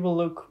 but you will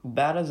look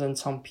better than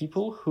some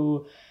people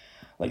who,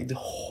 like the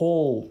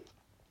whole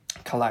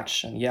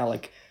collection,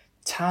 like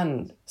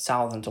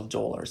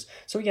 $10,000.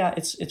 So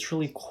it's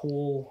really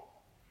cool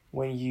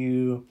when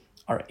you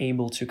are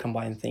able to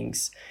combine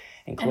things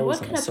and clothes. And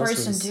what can a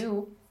accessories. person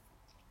do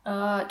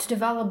to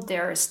develop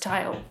their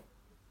style?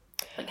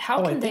 Like,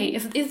 how can they,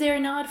 if they're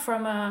not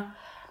from a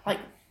like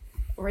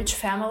rich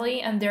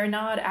family and they're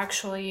not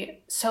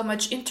actually so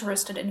much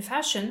interested in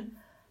fashion,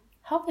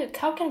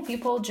 how can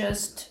people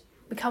just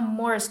become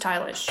more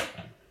stylish?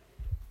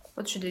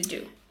 What should they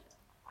do?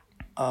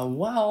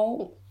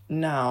 Well,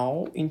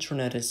 now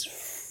internet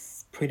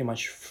is pretty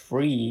much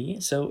free,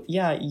 so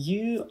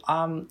you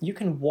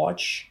can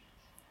watch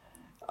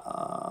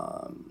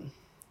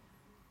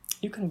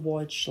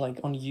like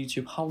on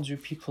YouTube, how do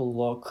people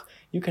look.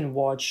 You can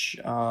watch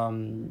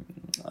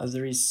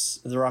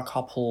there are a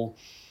couple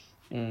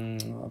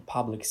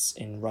publics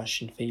in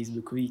Russian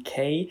Facebook,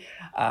 VK,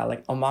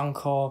 like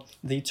Omanko.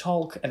 They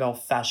talk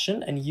about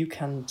fashion, and you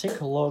can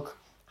take a look,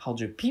 how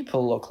do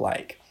people look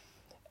like,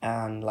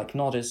 and like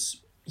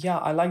notice,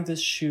 I like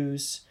these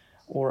shoes,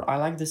 or I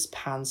like this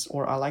pants,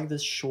 or I like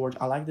this short,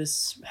 I like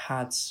this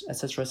hats,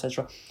 etc.,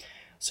 etc.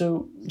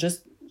 So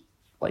just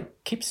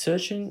like keep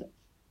searching,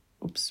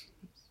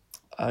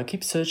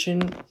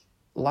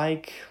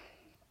 like,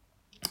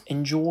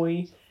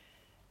 enjoy,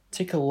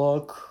 take a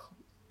look,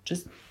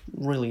 just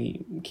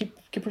really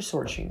keep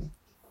researching.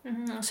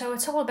 So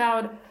it's all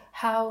about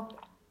how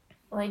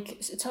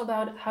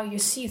you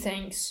see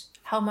things,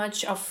 how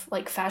much of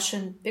like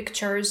fashion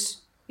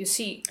pictures you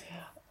see.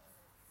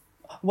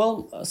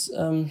 Well,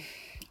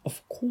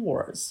 of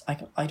course,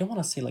 I don't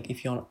want to say like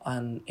if you're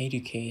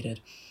uneducated,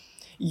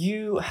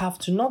 you have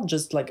to not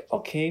just like,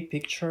 okay,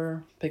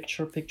 picture.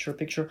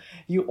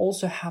 You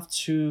also have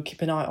to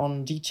keep an eye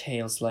on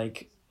details,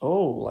 like,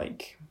 oh,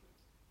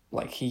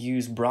 like he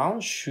used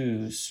brown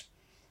shoes,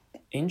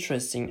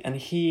 interesting, and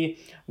he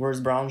wears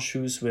brown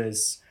shoes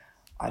with,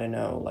 I don't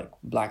know, like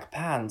black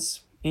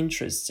pants,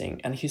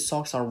 interesting, and his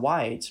socks are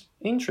white,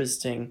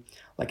 interesting.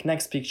 Like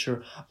next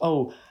picture,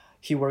 oh,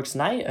 he wears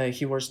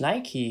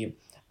Nike,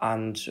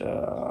 and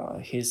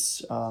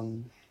his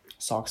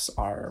socks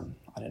are,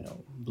 I don't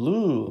know,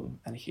 blue,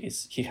 and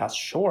he has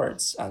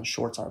shorts, and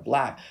shorts are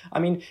black. I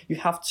mean, you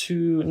have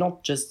to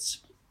not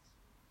just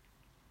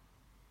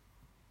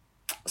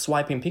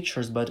swiping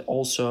pictures, but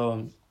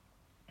also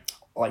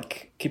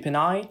like keep an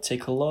eye,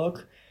 take a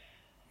look,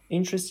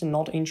 interesting,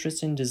 not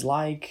interesting,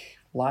 dislike,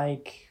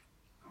 like,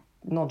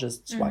 not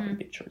just swiping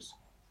pictures.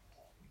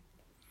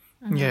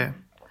 Yeah.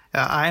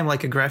 I'm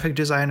like a graphic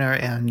designer,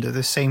 and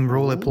the same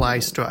rule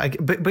applies to.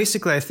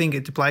 Basically, I think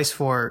it applies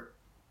for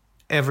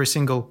every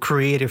single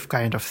creative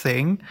kind of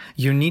thing.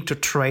 You need to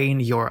train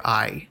your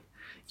eye.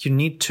 You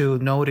need to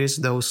notice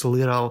those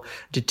little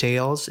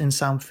details in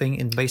something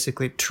and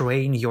basically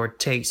train your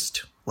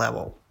taste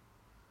level.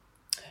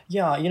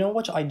 Yeah, you know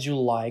what I do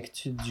like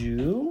to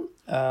do?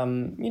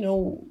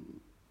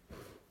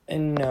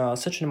 In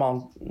such an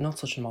amount, not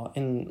such an amount,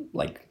 in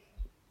like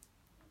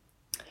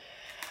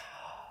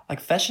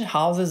fashion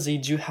houses, they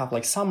do have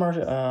like summer,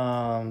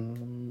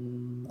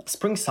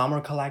 spring summer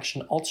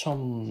collection,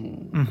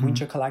 autumn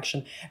winter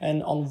collection,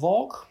 and on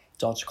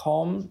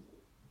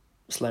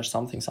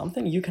Vogue.com/something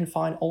something you can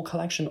find all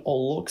collection,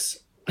 all looks,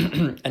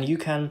 and you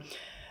can.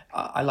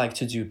 I like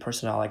to do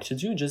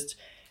just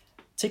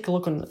take a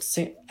look on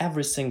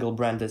every single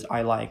brand that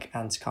I like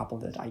and couple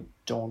that I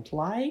don't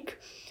like.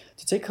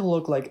 To take a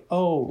look like,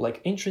 oh,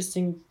 like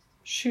interesting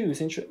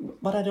shoes,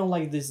 but I don't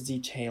like this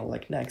detail.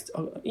 Like next,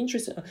 oh,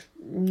 interested,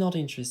 not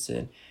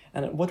interested,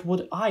 and what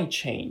would I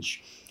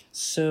change?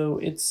 So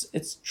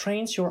it's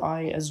trains your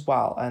eye as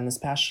well, and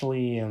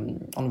especially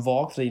on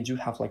Vogue they do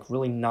have like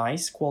really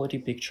nice quality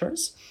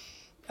pictures,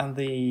 and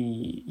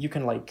you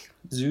can like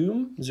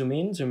zoom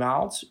in, zoom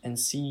out, and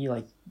see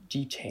like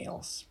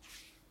details.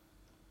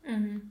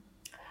 And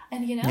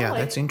Yeah,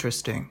 that's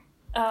interesting.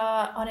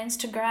 On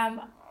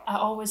Instagram, I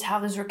always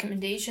have those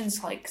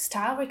recommendations, like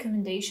style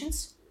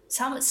recommendations.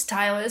 Some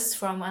stylists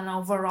from, I don't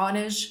know,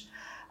 Voronezh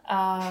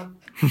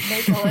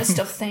make a list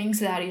of things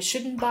that you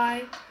shouldn't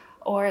buy,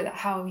 or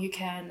how you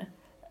can,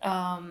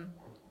 combine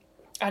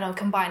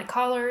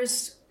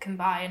colors,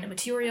 combine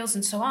materials,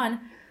 and so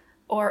on.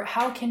 Or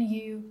how can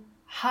you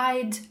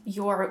hide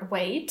your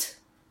weight?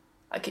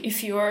 Like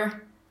if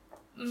you're...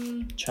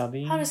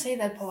 chubby? How to say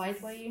that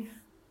politely?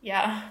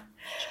 Yeah.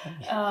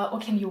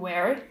 What can you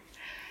wear?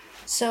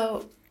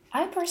 So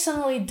I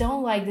personally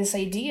don't like this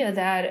idea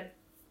that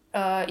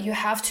you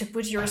have to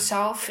put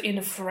yourself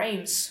in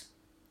frames.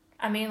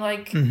 I mean,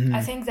 like,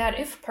 I think that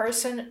if a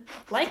person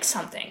likes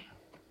something,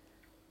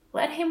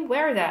 let him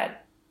wear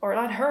that, or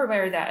let her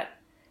wear that.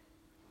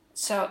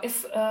 So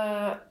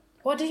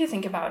what do you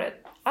think about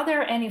it? Are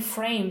there any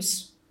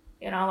frames,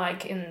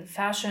 like in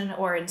fashion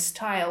or in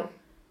style,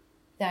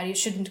 that you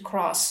shouldn't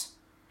cross?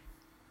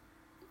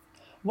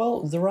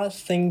 Well, there are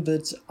things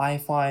that I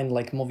find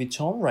like Louis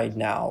Vuitton right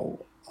now.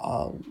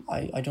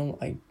 I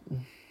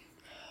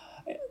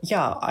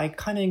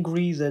kind of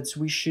agree that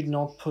we should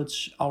not put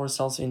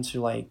ourselves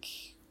into like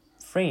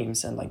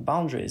frames and like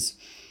boundaries,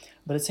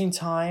 but at the same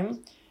time,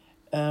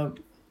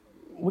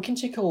 we can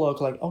take a look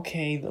like,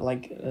 okay,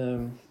 like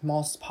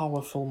most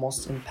powerful,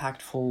 most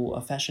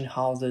impactful fashion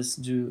houses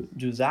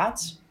did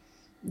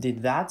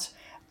that,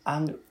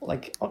 and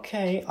like,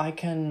 okay, I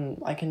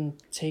can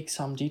take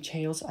some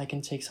details, I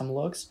can take some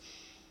looks.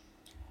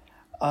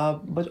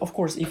 But of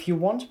course, if you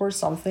want to wear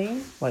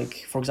something,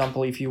 like for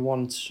example, if you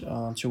want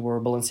to wear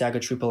Balenciaga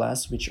Triple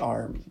S, which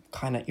are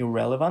kind of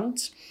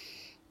irrelevant,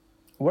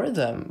 wear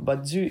them,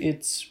 but do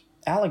it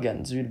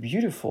elegant, do it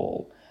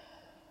beautiful.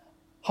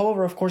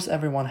 However, of course,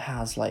 everyone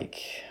has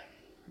like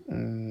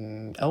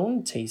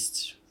own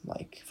taste.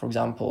 Like for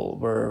example,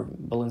 where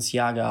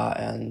Balenciaga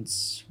and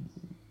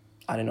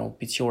I don't know,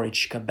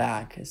 Pyaterichka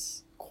bag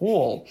is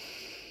cool.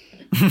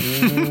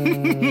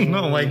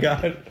 Oh my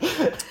god.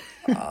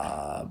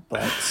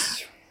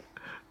 But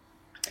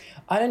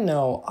I don't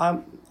know.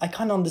 I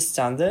can't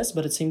understand this,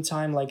 but at the same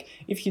time, like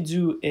if you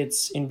do it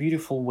in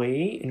beautiful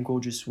way, in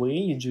gorgeous way,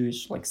 you do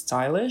it like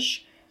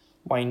stylish.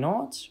 Why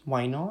not?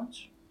 Why not?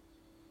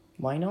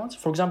 Why not?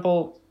 For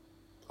example,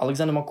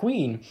 Alexander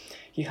McQueen,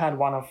 he had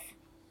one of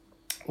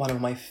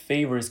my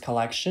favorites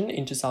collection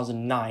in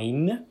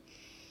 2009.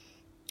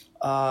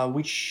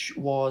 Which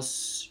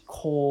was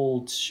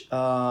called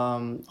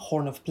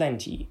Horn of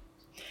Plenty.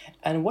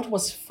 And what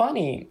was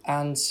funny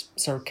and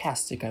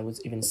sarcastic, I would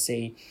even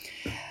say,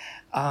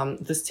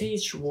 the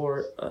stage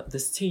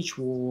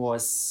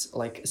was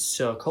like a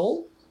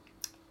circle,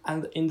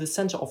 and in the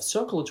center of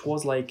circle it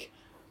was like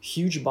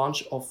huge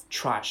bunch of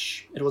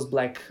trash. It was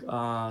black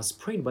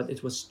sprayed, but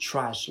it was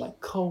trash, like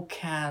Coke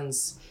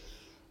cans,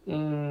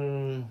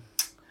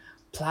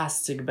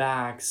 plastic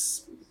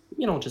bags,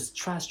 just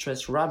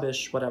trash,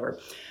 rubbish, whatever.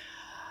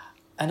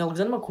 And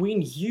Alexander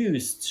McQueen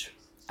used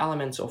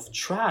elements of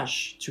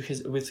trash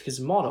with his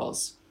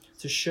models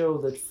to show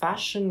that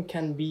fashion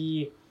can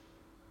be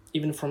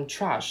even from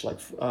trash. Like,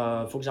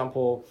 for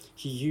example,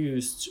 he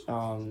used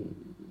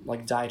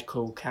like Diet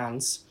Coke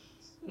cans.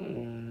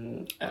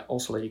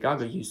 Also, Lady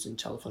Gaga used in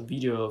telephone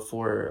video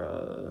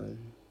to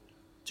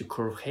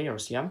curve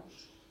hairs. Yeah.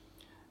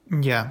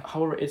 Yeah.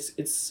 However,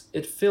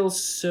 it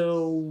feels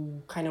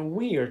so kind of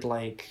weird,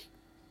 like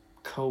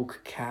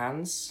Coke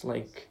cans,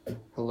 like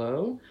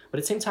hello, but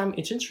at the same time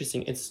it's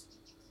interesting. It's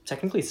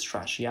technically it's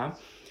trash, yeah.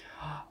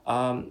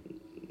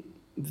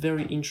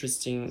 Very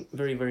interesting,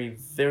 very, very,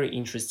 very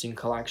interesting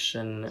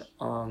collection.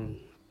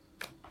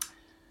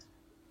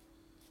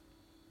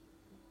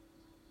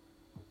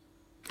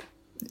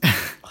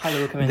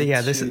 Highly recommend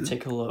to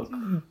take a look.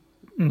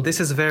 This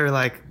is very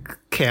like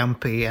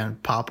campy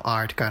and pop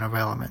art kind of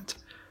element.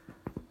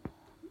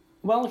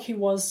 Well, he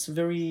was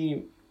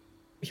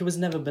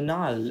never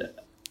banal,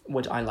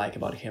 what I like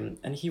about him.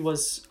 And he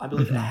was, I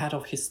believe, ahead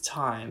of his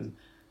time.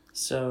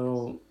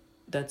 So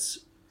that's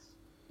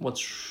what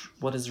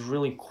is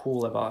really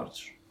cool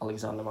about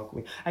Alexander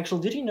McQueen.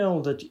 Actually, did you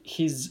know that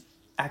his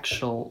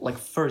actual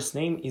first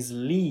name is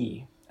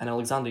Lee, and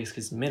Alexander is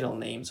his middle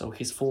name, so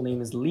his full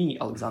name is Lee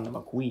Alexander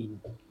McQueen.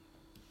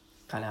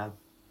 Kind of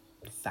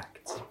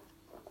fact.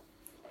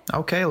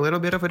 Okay, a little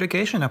bit of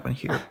education up in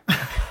here.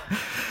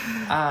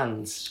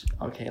 And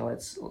okay,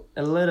 let's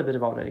a little bit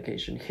about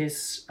education.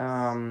 His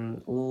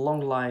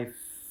long life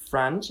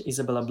friend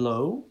Isabella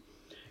Blow,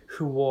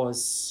 who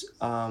was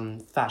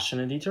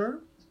fashion editor,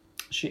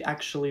 she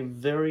actually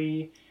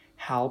very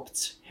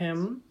helped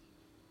him.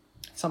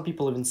 Some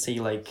people even say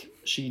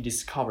she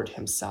discovered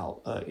him.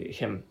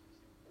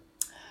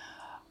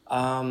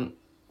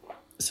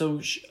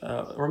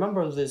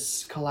 Remember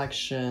this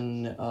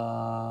collection,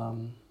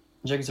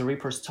 Jack the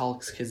Ripper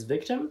Stalks His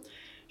Victim?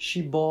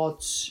 She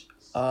bought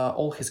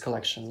all his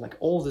collection,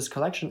 all this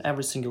collection,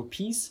 every single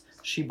piece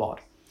she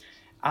bought.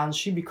 And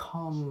she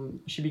became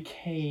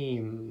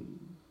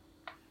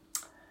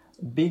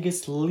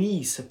biggest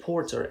Lee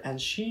supporter,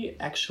 and she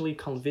actually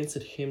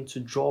convinced him to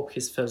drop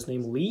his first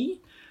name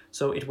Lee,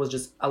 so it was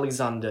just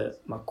Alexander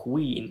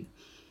McQueen.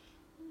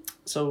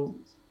 So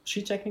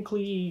she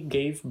technically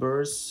gave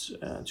birth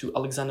to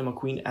Alexander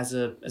McQueen as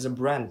a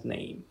brand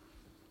name.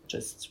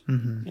 Just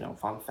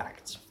fun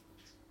fact.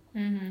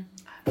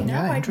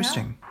 Yeah,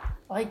 interesting.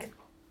 Now,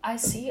 I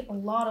see a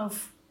lot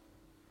of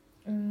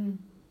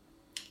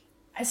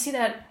I see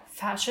that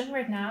fashion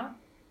right now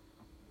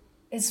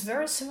is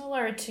very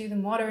similar to the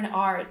modern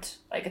art.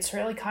 It's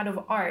really kind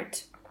of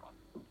art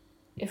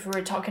if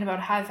we're talking about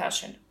high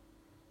fashion.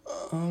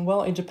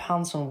 Well, it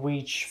depends on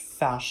which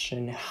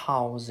fashion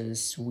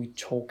houses we're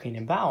talking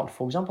about.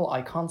 For example,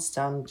 I can't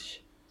stand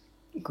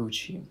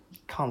Gucci.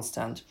 Can't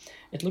stand.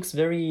 It looks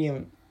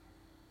very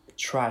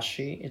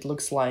trashy. It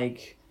looks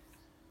like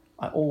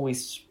I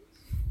always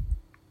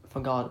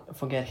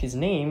forget his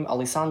name,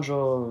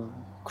 Alessandro,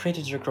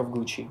 creative director of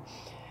Gucci.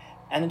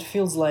 And it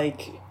feels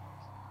like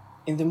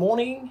in the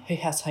morning he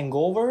has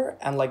hangover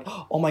and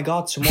oh my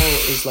god, tomorrow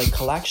is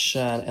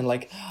collection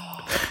and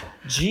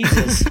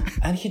Jesus.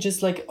 And he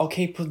just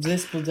okay, put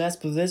this,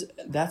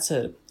 that's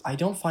it. I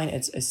don't find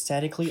it's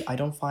aesthetically,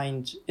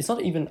 it's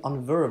not even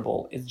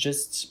unwearable. It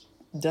just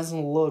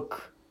doesn't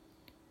look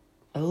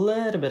a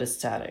little bit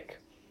aesthetic.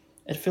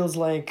 It feels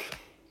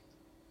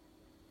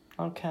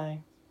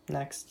okay,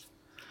 next.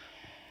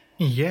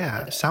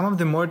 Yeah, some of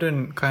the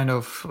modern kind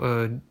of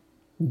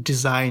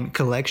design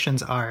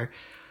collections are,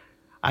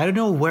 I don't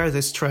know where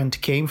this trend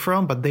came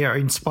from, but they are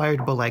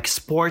inspired by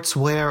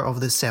sportswear of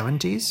the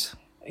 70s.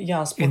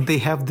 Yeah, and they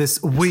have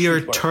this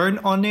weird turn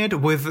on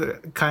it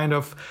with kind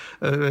of,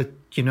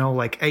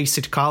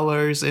 acid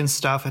colors and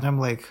stuff. And I'm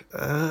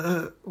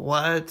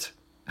what?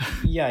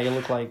 Yeah, you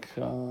look how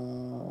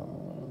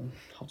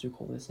do you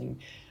call this thing?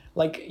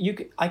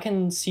 I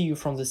can see you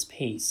from the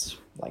space,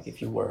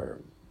 if you were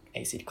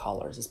acid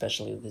colors,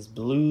 especially this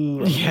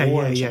blue and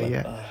orange.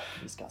 Yeah.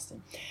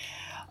 Disgusting.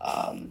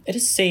 It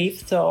is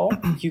safe though.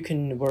 You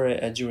can wear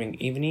it during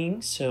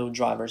evening, so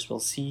drivers will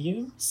see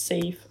you.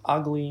 Safe,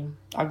 ugly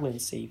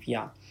and safe.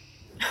 Yeah.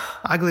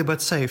 Ugly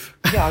but safe.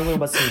 Yeah, ugly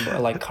but safe.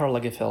 Like Karl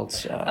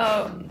Lagerfeld.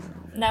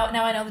 Now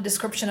I know the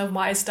description of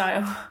my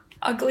style.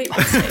 Ugly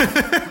but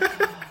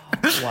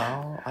safe.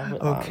 Wow.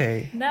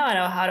 Okay. Now I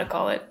know how to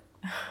call it.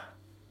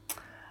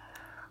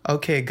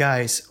 Okay,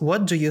 guys,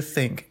 what do you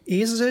think?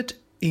 Is it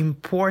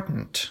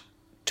important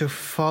to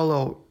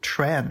follow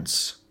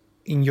trends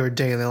in your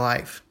daily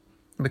life?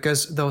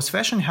 Because those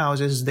fashion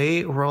houses,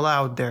 they roll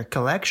out their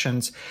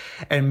collections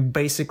and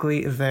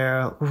basically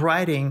they're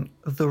writing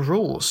the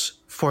rules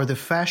for the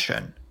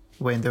fashion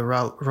when they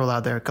roll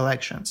out their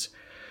collections.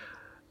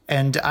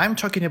 And I'm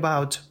talking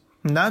about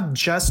not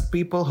just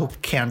people who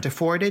can't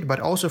afford it, but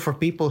also for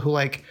people who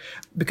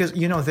because,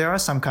 there are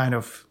some kind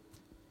of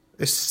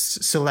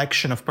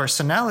selection of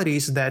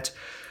personalities that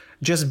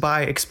just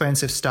buy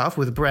expensive stuff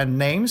with brand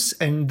names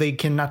and they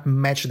cannot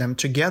match them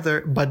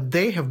together, but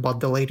they have bought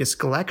the latest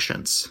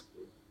collections.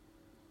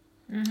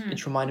 Mm-hmm.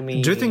 It reminded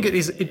me. Do you think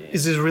is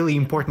it really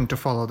important to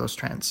follow those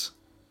trends?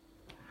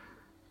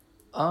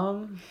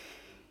 Well,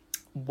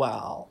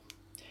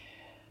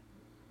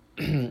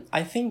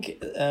 I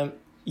think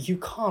you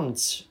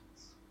can't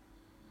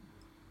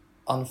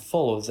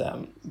unfollow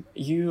them.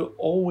 You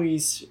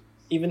always,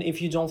 even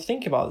if you don't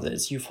think about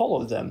this, you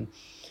follow them.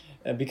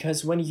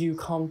 Because when you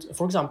come,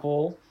 for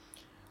example,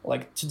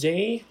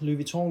 today, Louis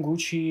Vuitton,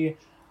 Gucci,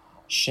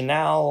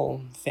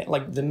 Chanel,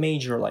 the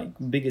major,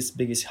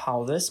 biggest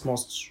houses,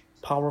 most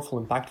powerful,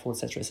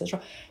 impactful,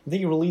 etc.,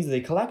 they release their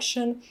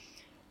collection.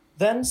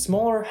 Then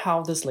smaller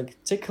houses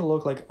take a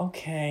look,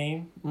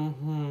 okay,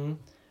 and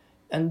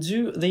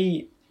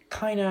they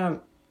kind of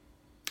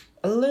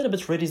a little bit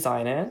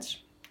redesign it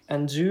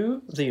and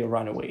do the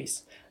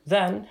runaways.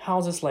 Then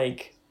houses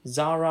like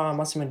Zara,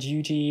 Massimo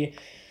Dutti,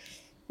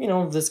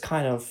 this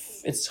kind of,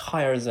 it's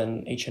higher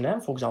than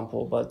H&M, for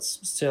example, but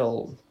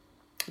still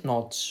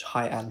not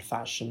high-end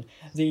fashion.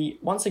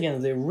 Once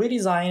again, they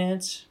redesign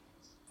it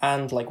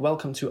and like,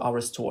 welcome to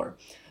our store.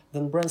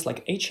 Then brands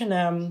like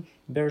H&M,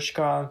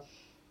 Bershka,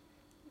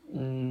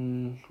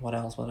 what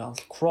else?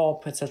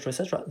 Crop,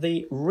 etc.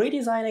 They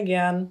redesign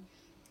again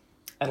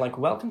and like,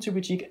 welcome to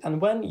boutique. And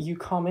when you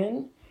come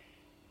in,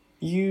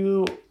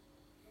 you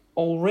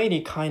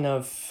already kind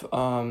of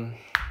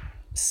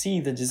see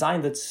the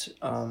design that's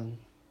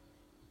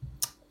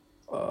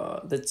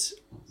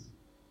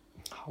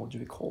how do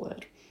we call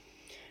it?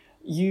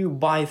 You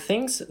buy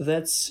things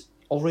that's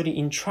already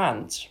in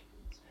trend.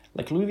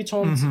 Like Louis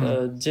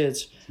Vuitton did,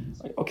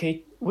 like,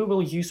 okay, we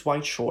will use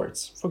white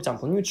shorts. For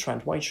example, new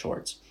trend, white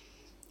shorts.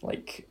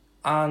 Like,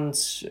 and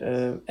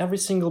every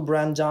single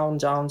brand down.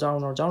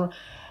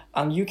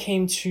 And you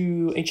came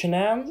to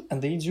H&M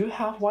and they do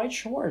have white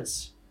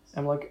shorts.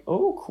 I'm like,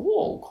 oh,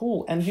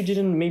 cool. And you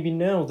didn't maybe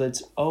know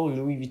that,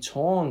 Louis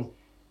Vuitton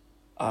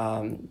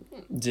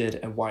did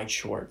a white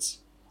shorts.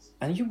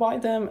 And you buy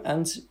them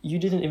and you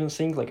didn't even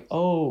think like,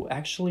 oh,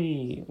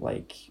 actually,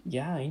 like,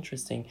 yeah,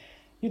 interesting.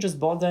 You just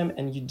bought them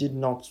and you did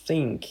not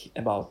think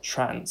about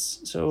trends.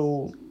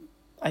 So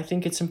I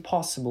think it's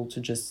impossible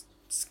to just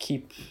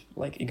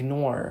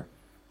ignore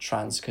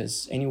trends,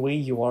 because anyway,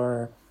 you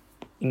are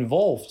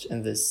involved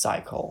in this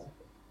cycle.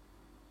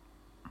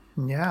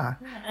 Yeah.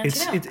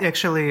 It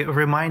actually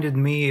reminded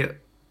me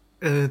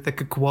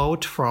like a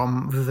quote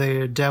from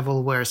the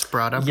Devil Wears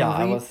Prada movie.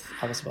 I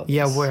was about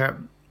this. Where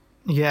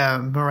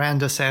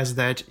Miranda says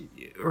that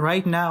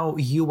right now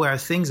you wear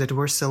things that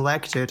were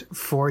selected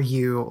for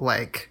you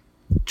like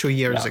 2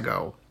 years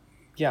ago.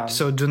 Yeah.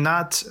 So do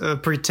not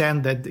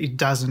pretend that it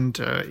doesn't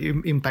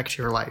impact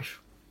your life.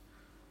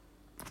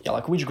 Yeah,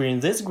 like which green,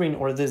 this green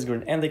or this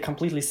green, and they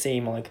completely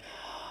same. Like,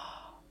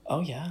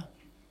 oh yeah,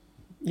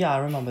 I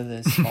remember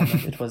this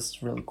moment. It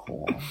was really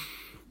cool.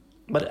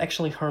 But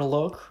actually, her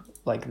look,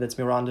 like that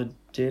Miranda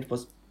did,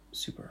 was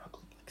super ugly.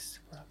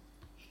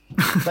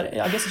 But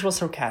I guess it was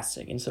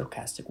sarcastic, in a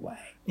sarcastic way.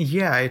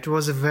 Yeah, it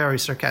was a very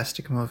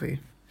sarcastic movie.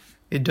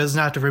 It does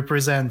not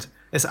represent,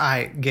 as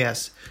I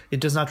guess,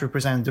 it does not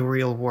represent the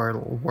real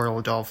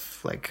world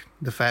of like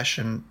the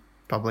fashion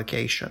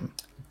publication.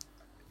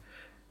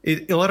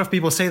 A lot of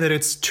people say that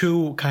it's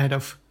too kind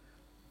of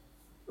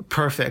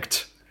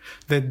perfect,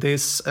 that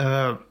this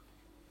the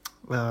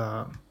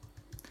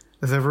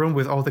room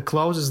with all the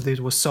clothes, that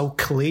was so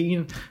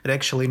clean that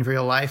actually in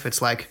real life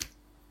it's like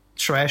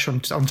trash on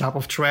top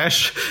of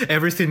trash.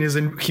 Everything is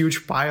in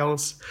huge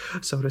piles,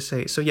 so to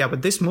say. So yeah,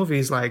 but this movie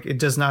is like, it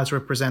does not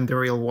represent the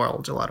real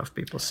world, a lot of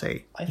people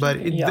say. It's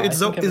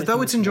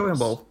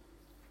enjoyable.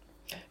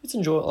 It's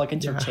enjoyable, like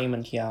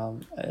entertainment,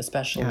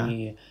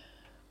 especially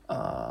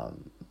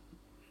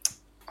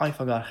I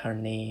forgot her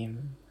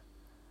name.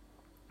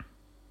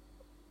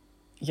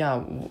 Yeah,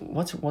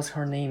 what was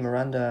her name?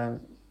 Miranda.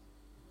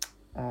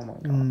 Oh my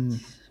god.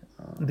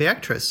 The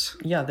actress.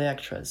 Yeah, the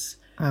actress.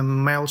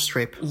 Meryl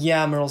Streep.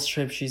 Yeah, Meryl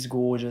Streep. She's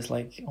gorgeous.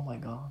 Like, oh my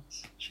god,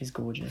 she's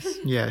gorgeous.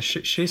 Yeah,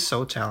 she's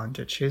so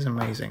talented. She's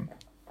amazing.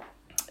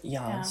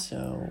 Yeah.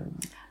 So.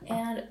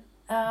 And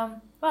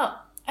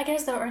well, I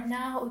guess that right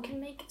now we can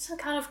make some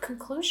kind of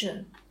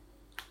conclusion.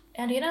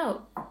 And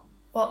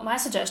well, my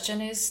suggestion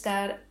is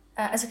that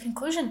as a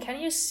conclusion, can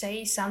you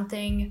say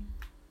something?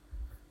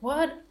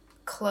 What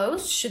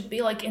clothes should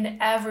be like in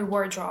every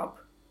wardrobe?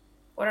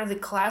 What are the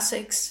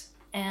classics,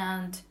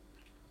 and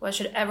what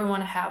should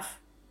everyone have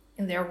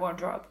in their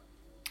wardrobe?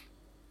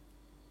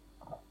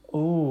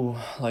 Oh,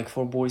 like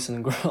for boys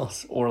and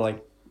girls, or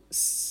like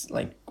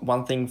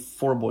one thing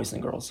for boys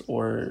and girls,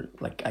 or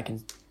like I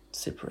can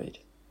separate.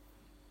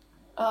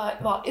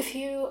 Well, if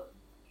you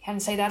can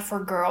say that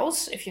for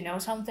girls, if you know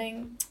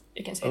something,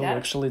 you can say that.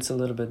 Actually, it's a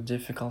little bit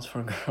difficult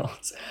for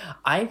girls.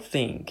 I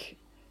think,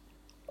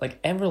 like,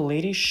 every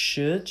lady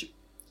should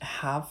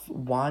have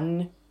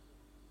one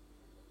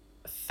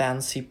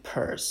fancy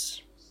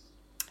purse.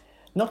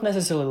 Not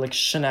necessarily like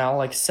Chanel,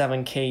 like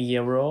 7K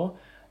euro,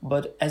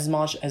 but as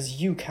much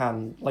as you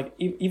can. Like,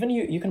 even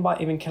you can buy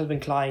even Calvin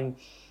Klein,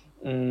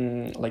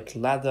 like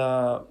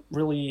leather,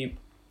 really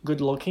good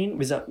looking,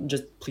 without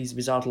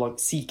like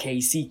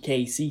CK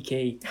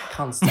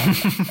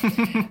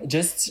constant.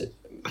 Just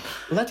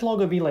let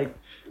logo be like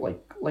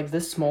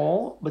this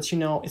small, but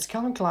it's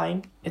Calvin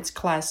Klein, it's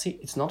classy,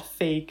 it's not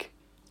fake,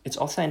 it's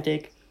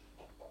authentic,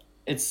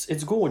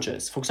 it's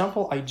gorgeous. For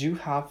example, I do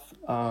have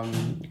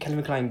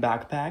Calvin Klein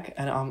backpack,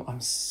 and I'm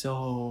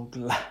so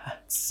glad.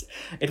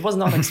 It was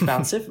not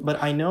expensive,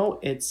 but I know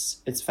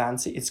it's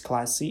fancy, it's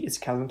classy, it's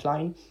Calvin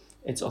Klein,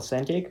 it's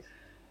authentic.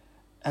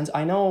 And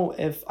I know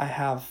if I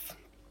have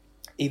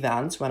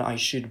events when I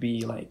should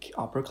be like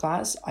upper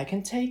class, I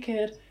can take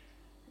it.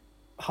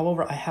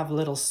 However, I have a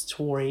little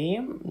story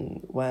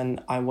when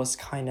I was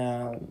kind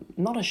of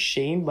not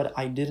ashamed, but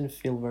I didn't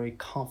feel very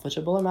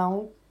comfortable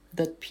around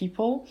that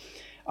people.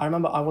 I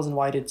remember I was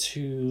invited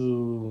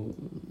to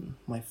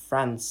my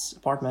friend's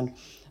apartment,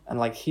 and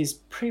like he's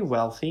pretty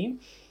wealthy.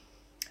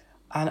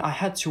 and I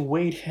had to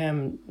wait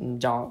him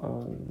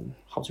down,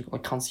 how to call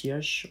it,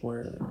 concierge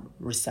or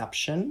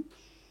reception.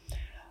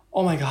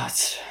 Oh my god,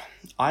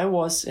 I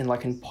was in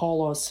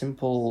polo,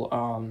 simple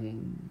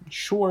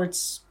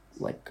shorts,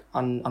 like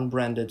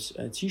unbranded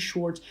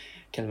t-shirt,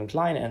 Calvin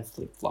Klein, and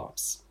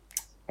flip-flops.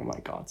 Oh my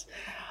god.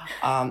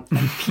 And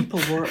people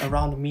were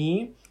around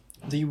me.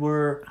 They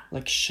were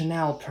like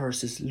Chanel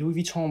purses,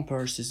 Louis Vuitton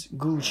purses,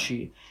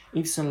 Gucci,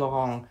 Yves Saint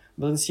Laurent,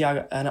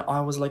 Balenciaga, and I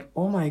was like,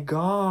 oh my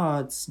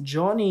god,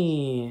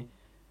 Johnny,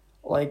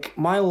 like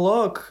my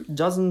look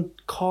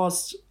doesn't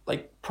cost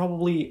like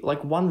probably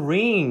like one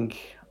ring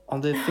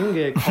on the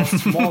finger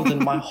costs more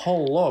than my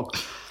whole look.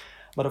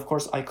 But of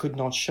course I could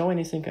not show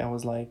anything. I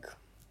was like,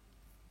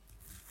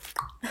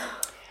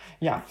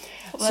 yeah.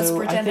 Let's So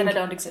pretend think, that I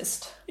don't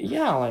exist.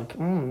 yeah, like,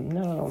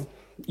 no,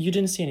 you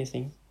didn't see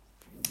anything.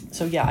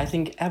 So yeah, I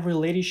think every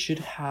lady should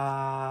has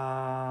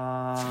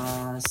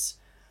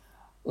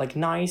like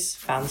nice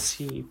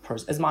fancy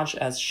purse as much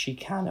as she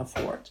can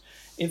afford.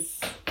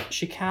 If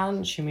she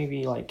can, she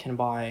maybe like can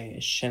buy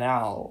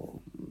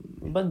Chanel,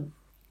 but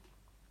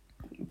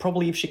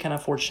probably if she can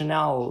afford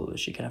Chanel,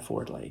 she can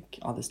afford like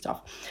other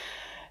stuff.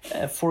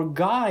 For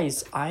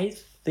guys, I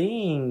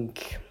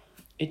think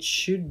it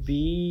should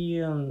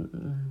be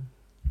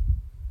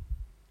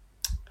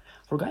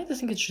for guys, I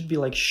think it should be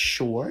like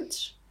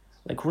short,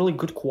 like really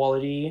good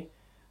quality,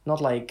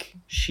 not like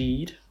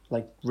sheet,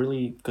 like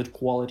really good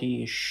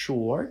quality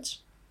short.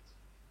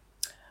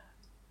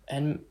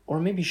 And or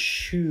maybe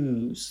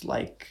shoes,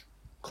 like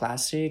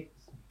classic,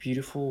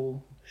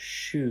 beautiful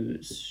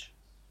shoes.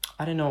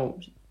 I don't know,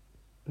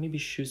 maybe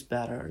shoes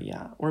better,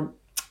 yeah. Or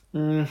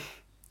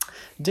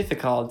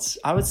difficult.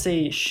 I would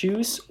say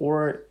shoes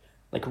or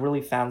like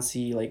really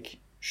fancy, like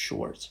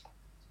short.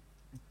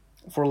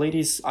 For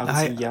ladies, I would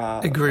say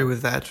yeah. Agree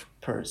with that.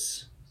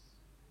 Purse.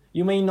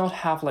 You may not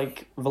have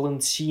like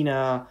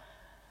Valentina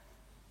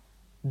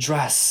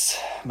dress,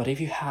 but if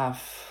you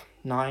have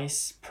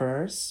nice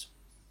purse,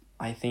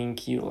 I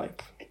think you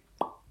like,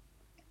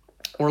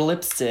 or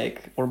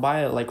lipstick, or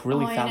buy like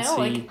really fancy. I know,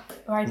 like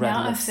right red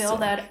now lipstick.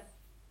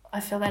 I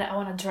feel that I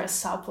want to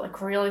dress up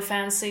like really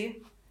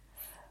fancy,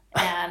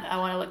 and I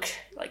want to look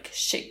like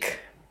chic.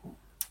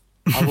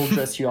 I will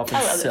dress you up in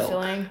I love that silk.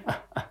 feeling.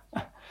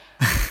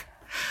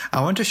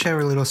 I want to share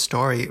a little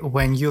story.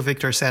 When you,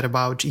 Victor, said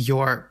about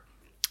your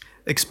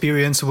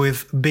experience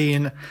with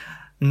being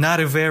not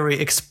a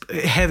very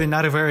having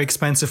not a very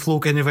expensive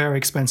look in a very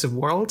expensive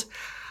world.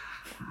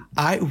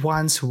 I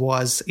once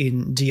was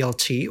in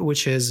DLT,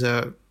 which is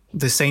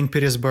the St.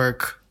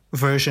 Petersburg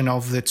version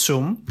of the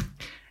TSUM,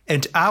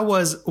 and I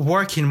was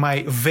working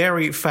my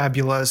very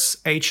fabulous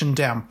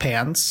H&M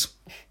pants,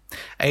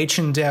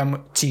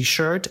 H&M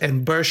t-shirt,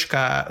 and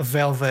Bershka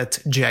velvet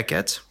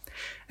jacket.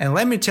 And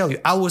let me tell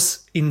you, I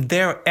was in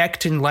there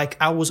acting like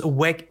I was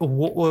wearing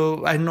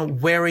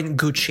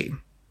Gucci.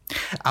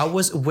 I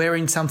was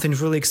wearing something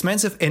really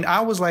expensive, and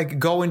I was like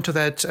going to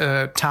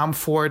that Tom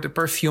Ford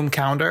perfume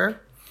counter,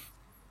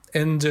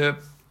 and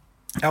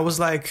I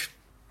was like,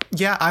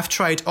 yeah, I've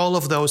tried all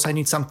of those. I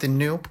need something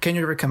new. Can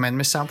you recommend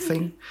me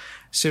something?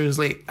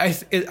 Seriously,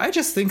 I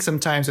just think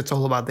sometimes it's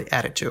all about the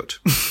attitude.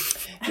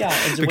 Yeah,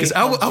 it's the Because way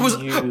I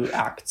was you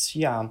act.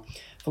 Yeah.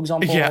 For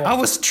example, yeah, I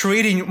was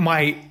treating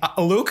my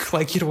look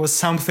like it was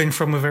something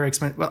from a very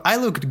expensive. Well, I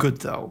looked good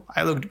though.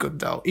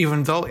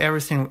 Even though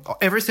everything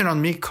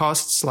on me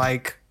costs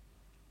like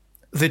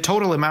the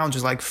total amount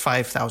is like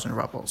 5,000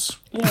 rubles.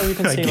 you know, you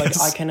can say like guess.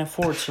 I can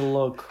afford to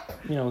look,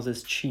 you know,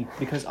 this cheap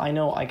because I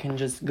know I can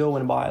just go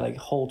and buy like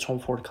whole Tom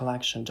Ford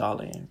collection,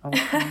 darling.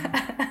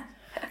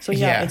 So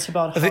yeah, it's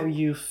about how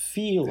you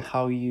feel,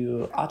 how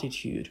you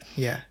attitude.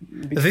 Yeah,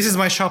 this is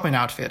my shopping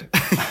outfit.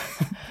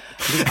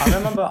 Because I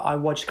remember I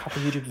watched a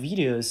couple YouTube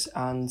videos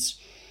and,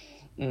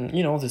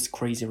 you know, these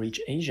crazy rich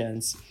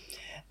Asians.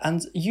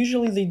 And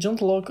usually they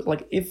don't look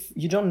like, if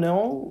you don't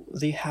know,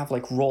 they have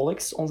like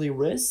Rolex on their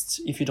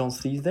wrists. If you don't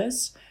see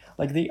this,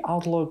 like they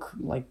outlook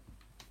like,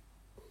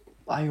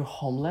 are you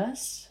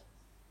homeless?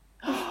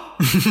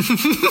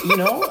 You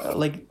know,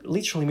 like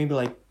literally maybe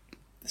like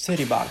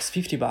 $30,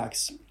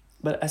 $50.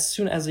 But as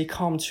soon as they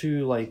come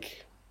to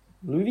like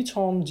Louis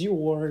Vuitton,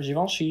 Dior,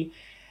 Givenchy,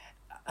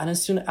 and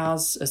as soon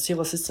as a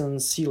sales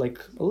assistant see like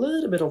a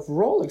little bit of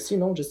Rolex, you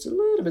know, just a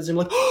little bit, they're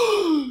like,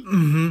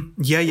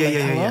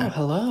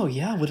 hello,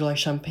 yeah, would you like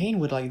champagne?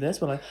 Would you like this?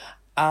 Would I?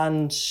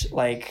 And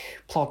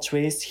like plot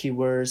twist, he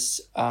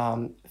wears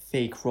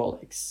fake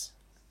Rolex.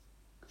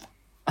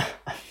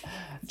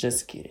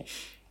 Just kidding.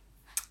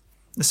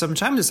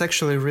 Sometimes it's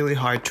actually really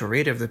hard to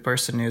read if the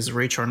person is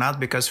rich or not,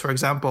 because, for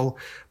example,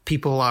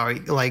 people are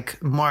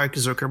like Mark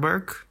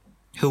Zuckerberg,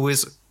 who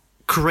is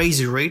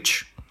crazy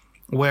rich,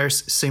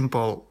 wears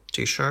simple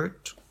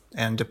t-shirt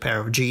and a pair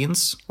of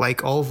jeans,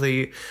 like all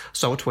the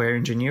software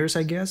engineers,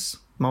 I guess,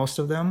 most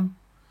of them.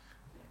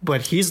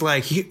 But he's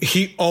like,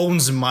 he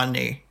owns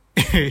money.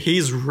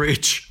 He's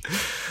rich.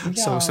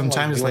 Yeah, so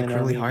sometimes it's like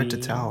billionaire really hard to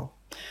maybe. tell.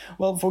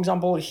 Well, for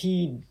example,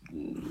 he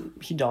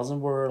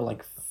doesn't wear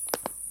like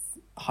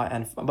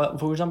high-end, but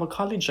for example,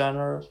 Kylie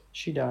Jenner,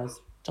 she does.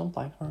 don't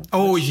like her.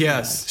 Oh, but she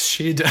yes,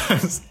 she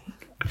does.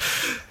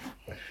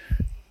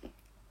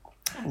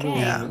 really,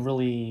 Yeah.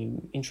 really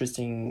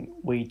interesting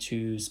way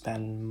to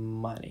spend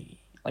money.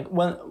 Like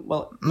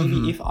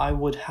maybe if I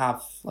would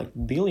have like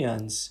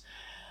billions,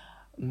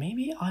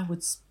 maybe I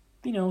would,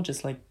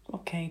 just like,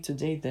 okay,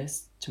 today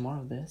this,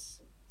 tomorrow this.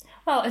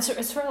 Well,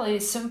 it's really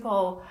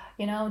simple,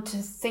 to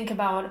think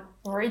about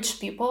rich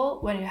people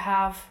when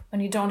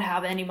you don't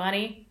have any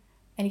money,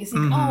 and you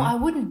think, oh, I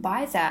wouldn't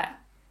buy that.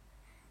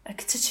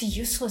 Like, it's such a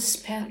useless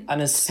spend.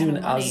 And as soon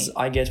spend money. as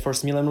I get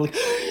first meal, I'm like,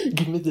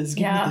 give me this,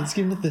 give me this,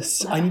 give me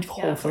this. I need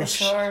whole for fresh.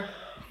 sure.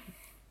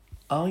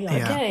 Oh yeah.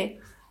 Yeah. Okay,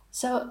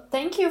 so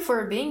thank you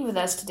for being with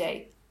us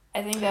today.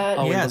 I think that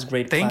Oh, it Yeah, was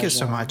great. thank you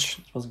so pleasure. much.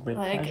 It was great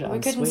like pleasure. we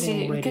I'm couldn't sweating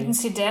see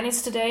already.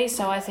 Dennis today,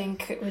 so I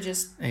think we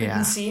just Yeah.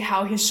 couldn't see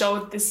how he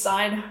showed this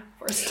sign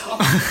first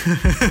off.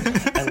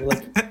 And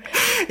like,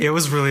 It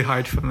was really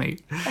hard for me.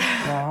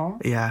 wow.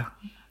 Yeah.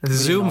 The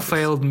Zoom noticed.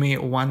 failed me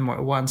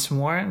once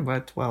more,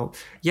 but well,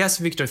 yes,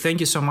 Victor, thank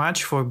you so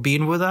much for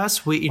being with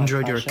us. We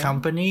enjoyed your pleasure.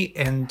 company,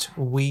 and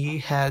we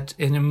had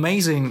an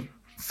amazing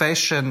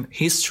fashion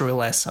history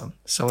lesson,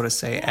 so to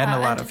say, and a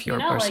lot of your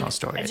personal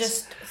stories. I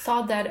just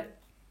thought that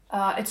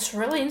it's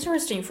really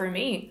interesting for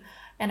me,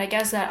 and I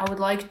guess that I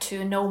would like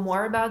to know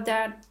more about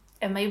that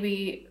and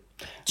maybe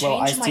change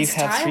Well, I my still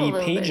style have a 3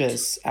 little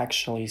pages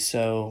actually,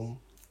 so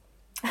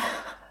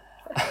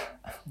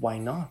why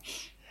not?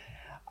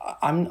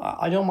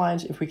 I don't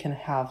mind if we can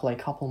have like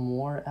a couple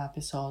more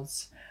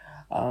episodes.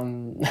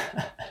 Well,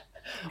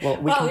 we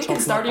Well, you can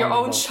talk start not your only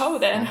own about show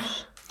then.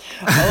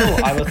 Oh,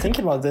 I was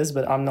thinking about this,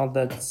 but I'm not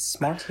that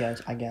smart yet,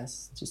 I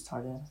guess, to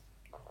start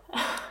it.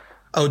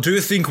 Oh, do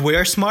you think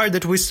we're smart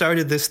that we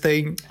started this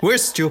thing? We're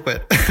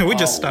stupid. We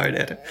just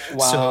started. So,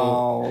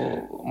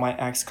 Well, my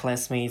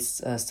ex-classmate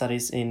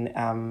studies in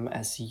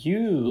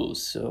MSU,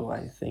 so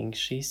I think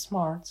she's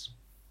smart.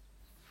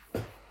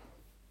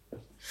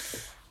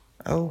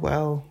 oh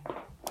well.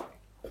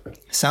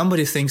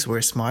 Somebody thinks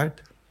we're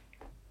smart.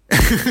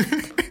 That's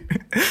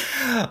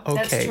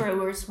Okay. true,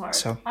 we're smart.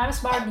 So- I'm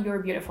smart and you're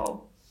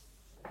beautiful.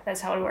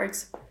 That's how it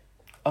works.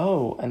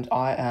 Oh, and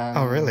I am...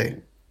 Oh,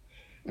 really?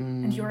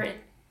 And you're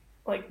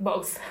like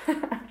both.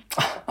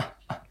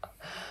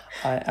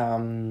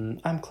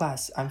 I'm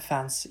class. I'm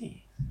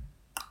fancy.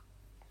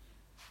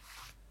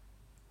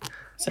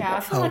 Yeah, I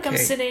feel like I'm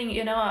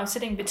Okay.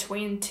 sitting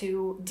between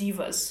two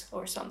divas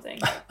or something.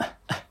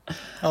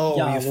 Oh,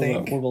 Yeah, you we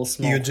think? will, we will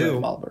smoke You do?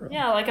 Marlboro.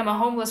 Yeah, like I'm a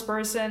homeless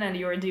person and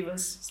you're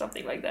divas,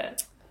 something like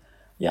that.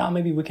 Yeah,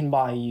 maybe we can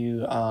buy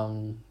you,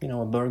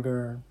 a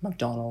burger,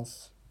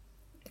 McDonald's.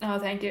 Oh,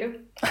 thank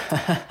you.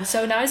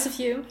 So nice of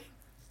you.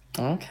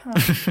 Okay.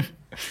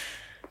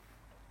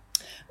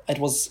 It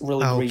was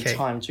really great Okay.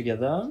 time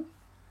together.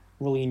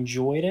 Really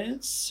enjoyed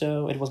it.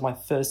 So it was my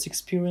first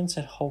experience.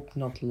 I hope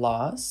not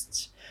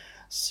last.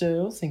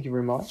 So thank you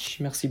very much.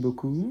 Merci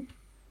beaucoup.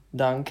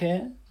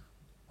 Danke.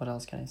 What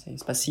else can I say?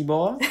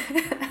 Спасибо.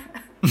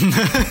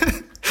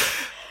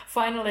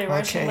 Finally,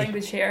 Russian Okay.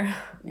 language here.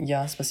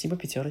 Yeah, спасибо,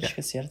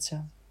 пятерочка,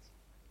 сердце.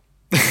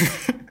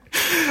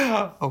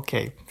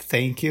 Okay.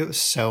 Thank you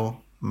so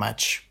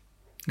much.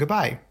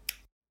 Goodbye.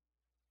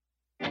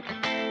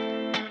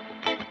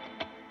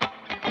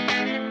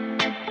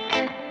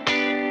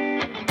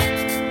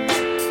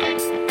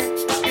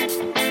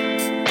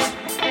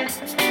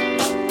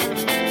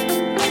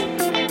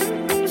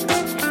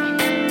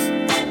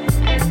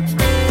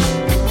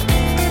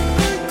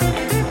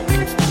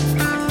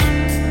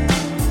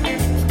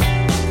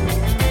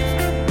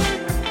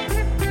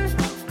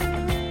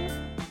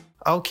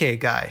 Okay,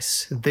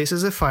 guys, this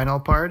is the final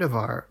part of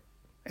our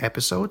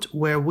episode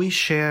where we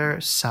share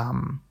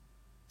some,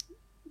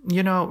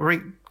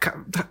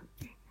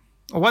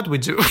 what we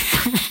do.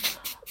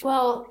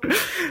 Well,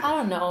 I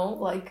don't know,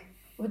 like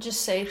we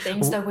just say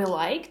things that we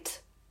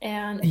liked,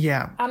 and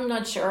Yeah. I'm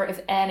not sure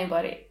if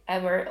anybody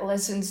ever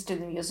listens to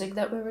the music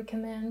that we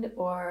recommend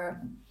or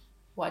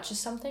watches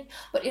something.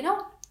 But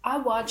I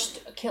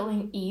watched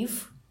Killing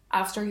Eve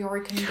after your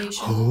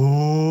recommendation.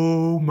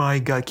 Oh my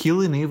god,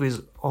 Killing Eve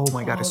is, oh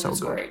my god, it's so that's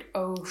good. great.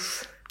 Oh,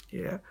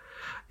 Yeah.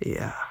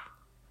 Yeah.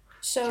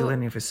 so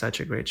Killing Eve is such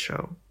a great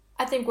show.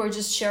 I think we're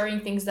just sharing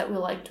things that we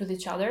liked with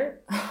each other.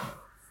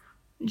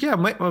 Yeah,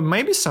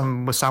 maybe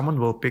someone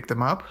will pick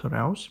them up, who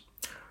knows?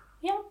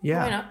 Yeah,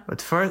 Yeah. why not? But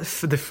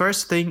the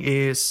first thing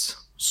is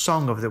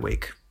Song of the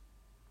Week.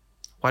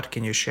 What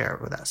can you share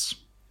with us?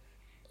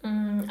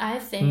 I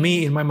think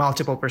Me in my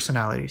multiple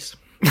personalities.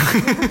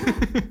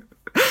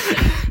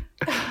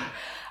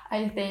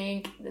 I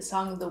think the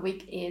song of the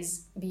week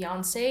is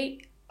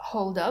Beyonce,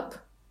 Hold Up.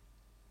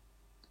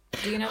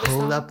 Do you know the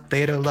Hold song? up,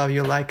 they don't love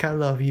you like I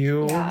love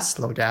you. Yeah.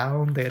 Slow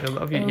down, they don't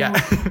love you. Oh, Yeah.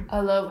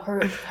 I love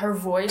her. Her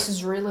voice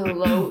is really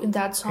low in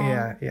that song.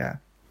 Yeah.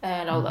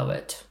 And I love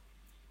it.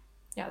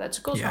 Yeah, that's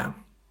a cool Yeah. song.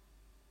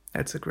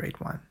 That's a great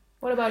one.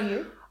 What about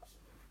you?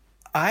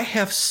 I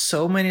have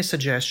so many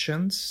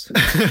suggestions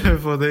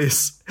for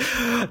this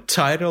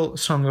title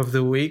Song of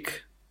the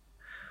Week.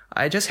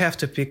 I just have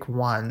to pick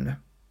one.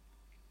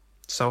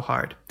 So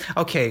hard.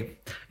 Okay,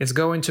 it's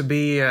going to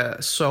be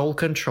Soul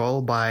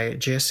Control by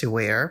Jessie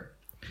Ware.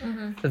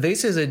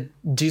 This is a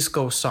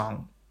disco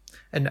song.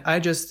 And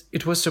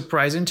it was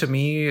surprising to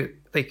me.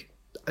 Like,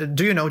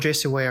 do you know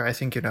Jessie Ware? I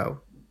think you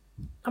know.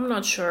 I'm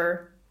not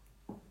sure.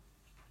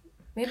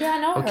 Maybe I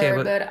know Okay, her,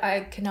 but- but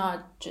I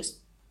cannot just.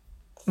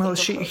 Well,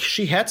 think of her.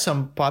 she had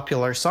some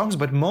popular songs,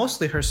 but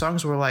mostly her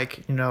songs were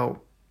like,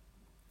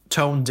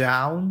 toned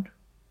down.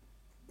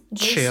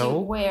 Jessie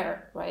chill.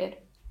 Ware, right?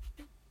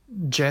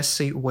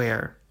 Jessie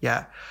Ware,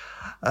 yeah.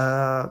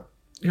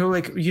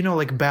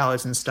 Like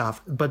ballads and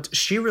stuff. But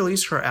she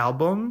released her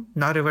album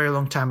not a very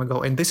long time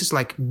ago, and this is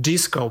like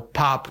disco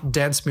pop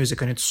dance music,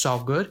 and it's so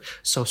good.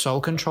 So Soul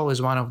Control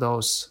is one of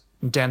those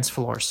dance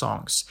floor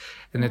songs,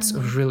 and it's a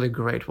really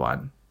great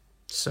one.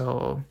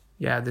 So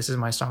yeah, this is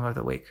my song of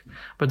the week.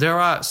 But there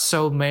are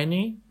so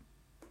many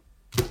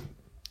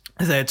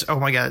that, oh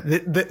my god,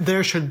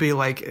 there should be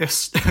like a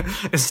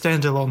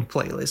standalone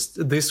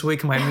playlist. This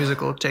week my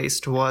musical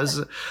taste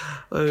was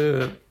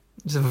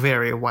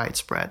very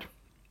widespread.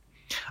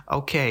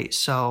 Okay,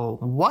 so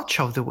watch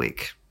of the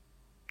week.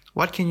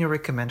 What can you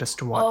recommend us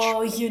to watch?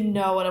 Oh, you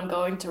know what I'm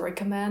going to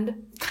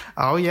recommend?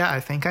 Oh yeah, I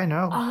think I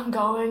know. I'm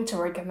going to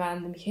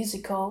recommend the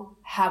musical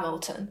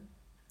Hamilton.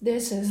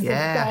 This is the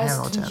Yeah, best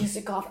Hamilton.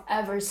 musical I've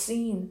ever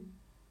seen.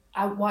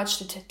 I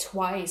watched it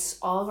twice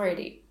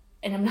already,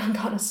 and I'm not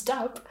gonna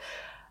stop.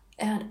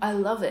 And I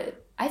love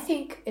it. I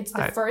think it's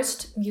the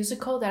first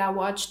musical that I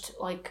watched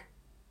like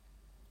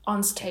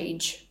on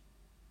stage.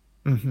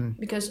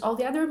 Because all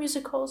the other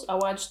musicals, I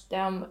watched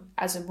them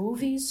as a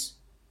movies,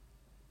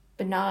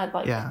 but not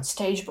like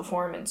stage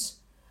performance.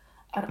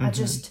 And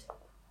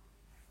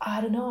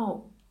I don't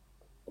know,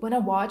 when I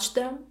watch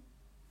them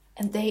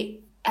and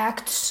they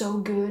act so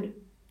good,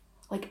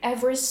 like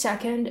every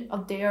second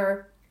of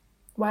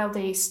while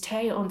they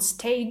stay on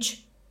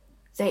stage,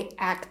 they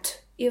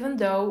act, even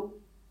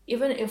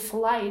if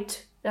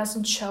light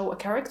doesn't show a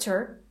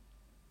character,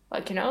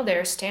 like,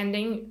 they're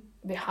standing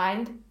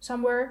behind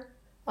somewhere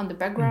on the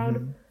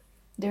background,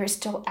 they're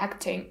still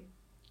acting.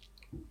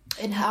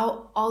 And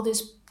how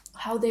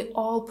they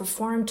all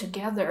perform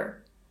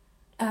together.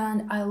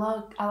 And I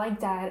like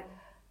that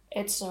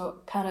it's a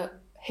kind of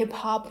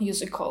hip-hop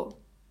musical.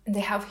 And they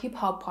have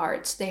hip-hop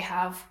parts, they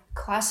have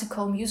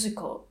classical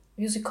musical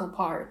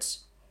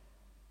parts.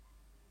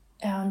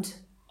 And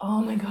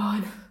oh my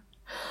god,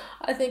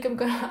 I think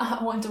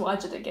I want to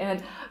watch it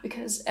again,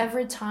 because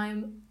every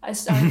time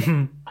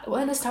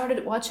when I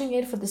started watching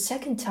it for the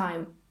second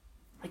time,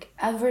 like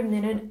every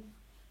minute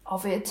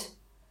of it,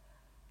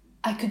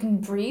 I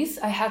couldn't breathe.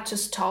 I had to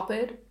stop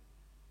it.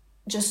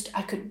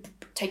 I could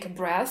take a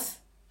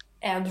breath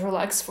and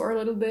relax for a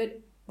little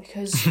bit,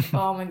 because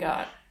oh my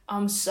god,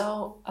 I'm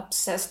so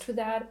obsessed with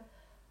that.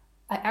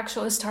 I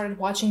actually started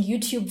watching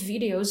YouTube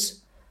videos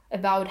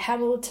about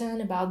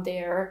Hamilton, about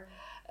their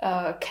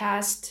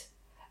cast,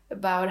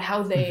 about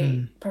how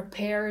they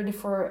prepared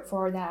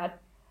for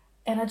that.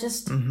 And I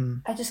just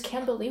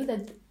can't believe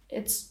that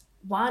it's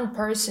one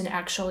person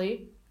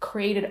actually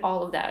created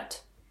all of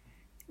that.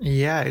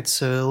 Yeah,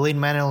 it's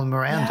Lin-Manuel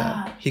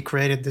Miranda. Yeah. He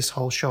created this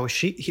whole show.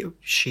 He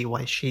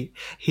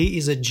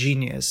is a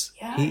genius.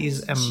 Yeah, He is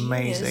he's a genius.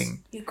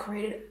 amazing. He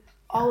created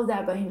all of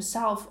that by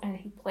himself, and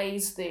he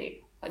plays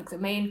the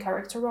main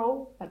character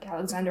role, like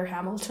Alexander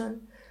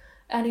Hamilton.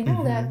 And you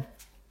know that,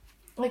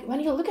 like, when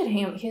you look at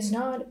him, he's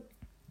not,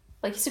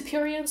 like, his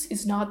appearance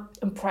is not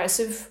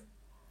impressive,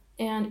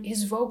 and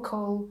his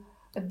vocal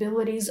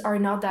abilities are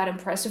not that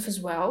impressive as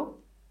well.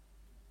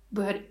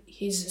 But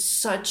he's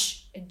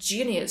such a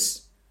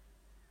genius.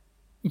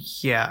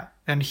 Yeah,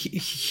 and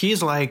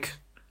he's like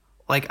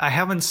I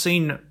haven't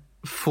seen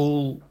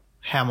full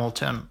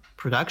Hamilton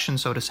production,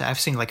 so to say. I've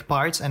seen like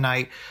parts, and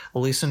I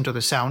listened to the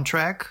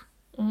soundtrack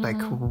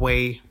like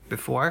way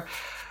before.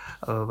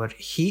 But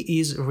he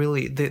is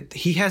really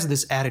he has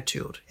this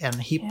attitude, and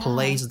he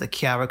plays the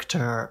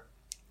character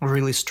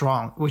really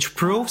strong, which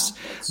proves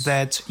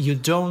that you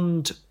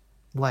don't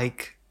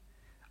like.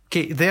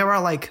 Okay, there are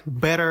like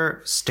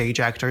better stage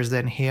actors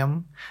than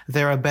him.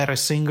 There are better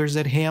singers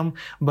than him,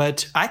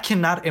 but I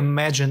cannot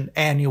imagine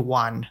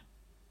anyone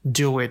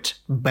do it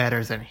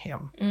better than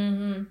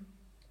him.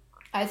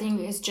 I think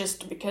it's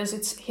just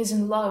because he's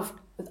in love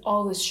with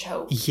all this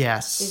show.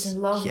 Yes. He's in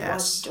love with what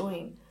yes. he's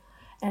doing.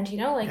 And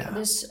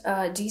this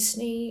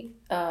Disney,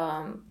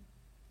 I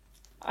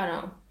don't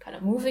know, kind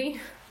of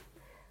movie.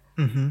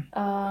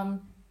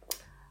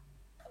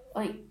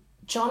 Like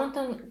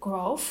Jonathan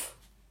Groff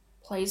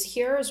plays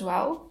here as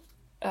well.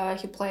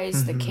 He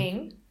plays the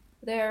king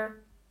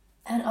there.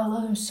 And I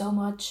love him so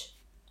much.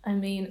 I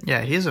mean...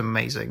 Yeah, he's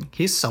amazing.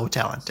 He's so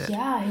talented.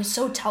 Yeah, he's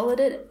so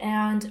talented.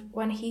 And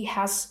when he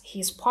has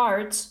his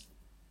parts,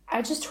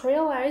 I just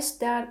realized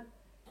that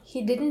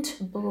he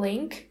didn't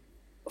blink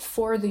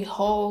for the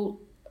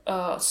whole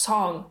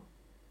song.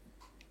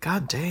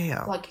 God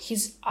damn. Like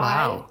his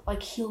Wow. eye,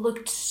 like he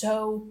looked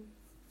so...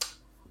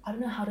 I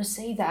don't know how to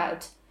say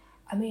that.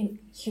 I mean,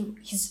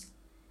 his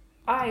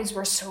eyes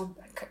were so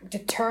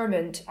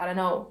determined. I don't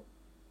know.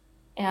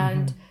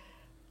 And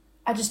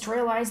I just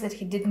realized that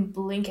he didn't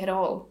blink at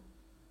all,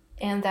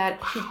 and that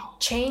he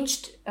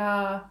changed,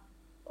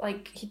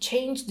 he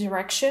changed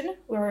direction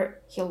where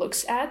he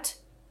looks at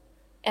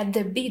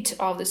the beat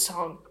of the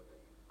song.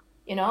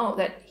 You know,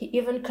 that he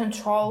even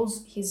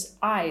controls his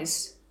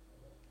eyes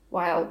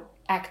while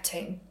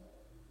acting.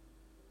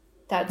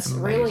 That's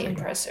really Amazing.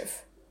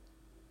 impressive.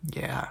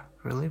 Yeah,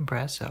 really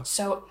impressive.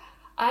 So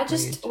I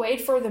just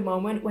wait for the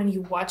moment when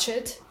you watch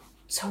it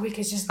so we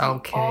can just be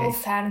Okay. all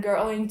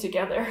fangirling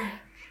together.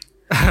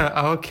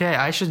 Okay,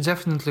 I should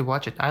definitely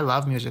watch it. I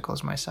love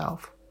musicals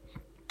myself.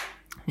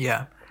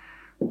 Yeah.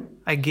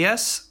 I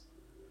guess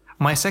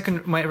my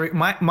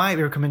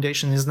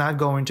recommendation is not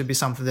going to be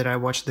something that I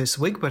watched this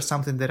week, but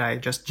something that I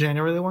just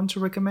generally want to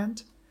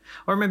recommend.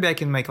 Or maybe I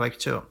can make like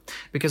two.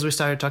 Because we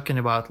started talking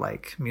about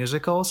like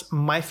musicals.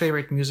 My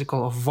favorite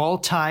musical of all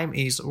time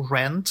is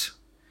Rent.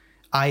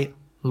 I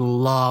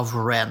love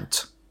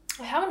Rent.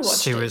 I haven't watched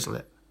it.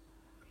 Seriously.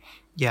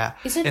 Yeah.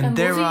 Is it And a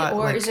there movie are,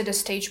 or like, is it a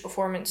stage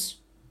performance?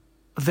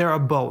 there are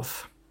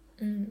both.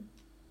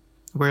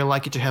 We're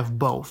lucky to have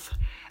both.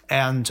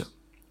 And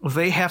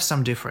they have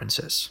some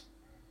differences.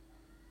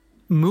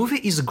 Movie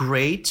is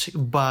great,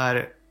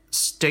 but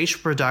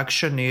stage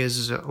production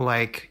is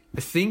like, I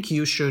think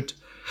you should,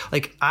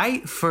 like, I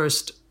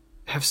first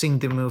have seen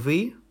the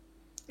movie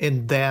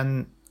and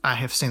then I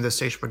have seen the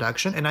stage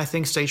production, and I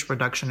think stage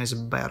production is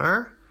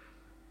better,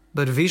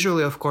 but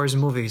visually, of course,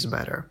 movie is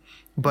better.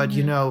 But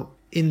you know,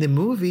 in the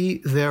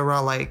movie, there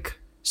are like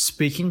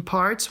speaking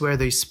parts where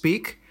they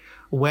speak,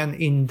 when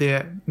in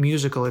the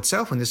musical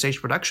itself, in the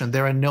stage production,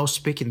 there are no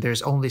speaking,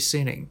 there's only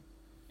singing.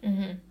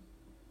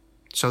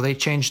 So they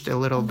changed a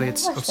little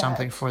bits watch of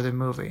something that. for the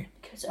movie.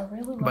 Because I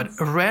really But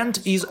love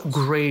Rent is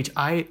great.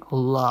 I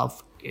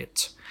love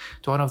it.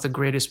 It's one of the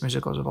greatest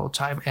musicals of all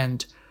time.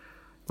 And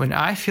when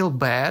I feel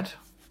bad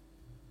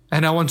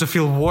and I want to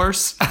feel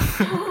worse,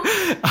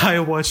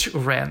 I watch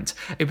Rent.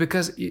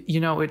 Because, you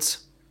know,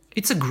 it's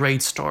a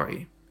great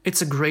story.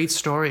 It's a great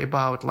story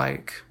about,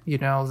 like, you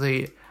know,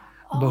 the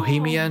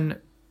bohemian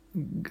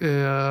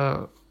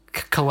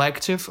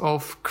collective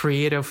of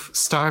creative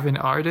starving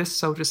artists,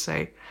 so to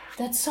say.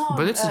 that song.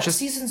 But it's just-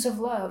 Seasons of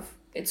Love.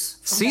 It's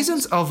from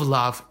Seasons of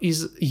Love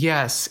is,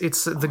 yes,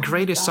 it's the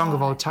greatest song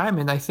of all time,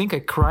 and I think I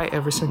cry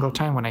every single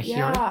time when I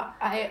hear it.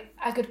 Yeah,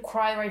 I could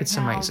cry right It's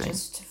now amazing.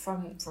 just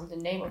from the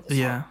name of the song.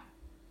 Yeah.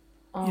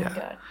 Oh yeah. my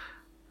god.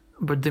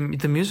 But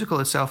the musical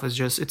itself is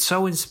just, it's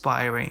so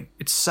inspiring.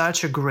 It's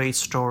such a great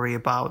story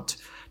about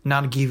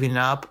not giving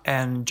up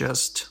and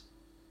just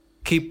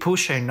keep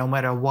pushing no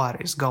matter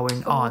what is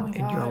going on my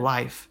in your God.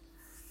 life.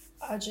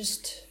 I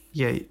just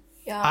Yeah.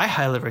 yeah. I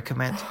highly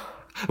recommend.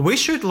 We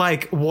should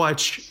like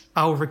watch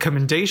our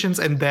recommendations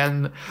and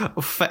then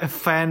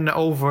fan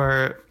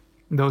over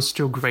those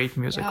two great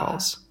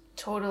musicals.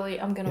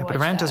 Totally, I'm gonna watch But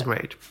Rent that. is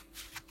great.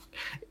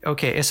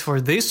 Okay, as for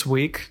this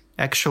week,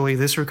 actually,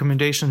 this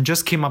recommendation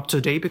just came up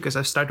today because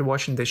I started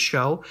watching this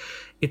show.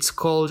 It's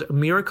called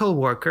Miracle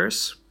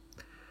Workers.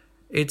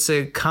 It's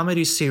a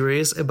comedy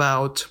series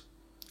about,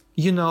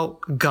 you know,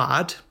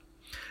 God.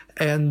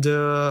 And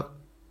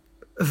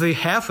the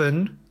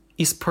heaven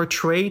is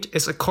portrayed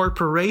as a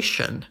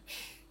corporation.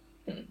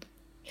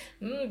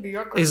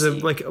 Bureaucracy. Is a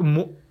like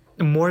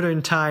a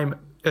modern time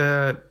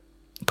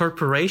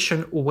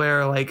corporation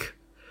where, like,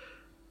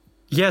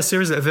 yeah,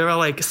 seriously, there are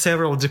like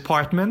several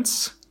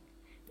departments,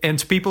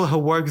 and people who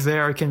work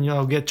there can, you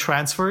know, get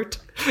transferred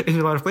in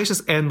a lot of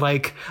places. And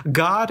like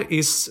God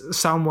is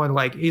someone,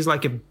 like, he's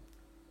like a,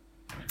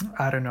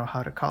 I don't know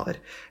how to call it.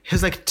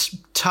 He's like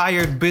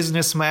tired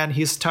businessman.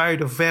 He's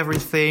tired of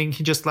everything.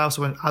 He just loves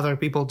when other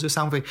people do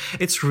something.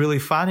 It's really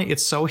funny.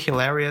 It's so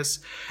hilarious.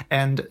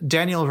 And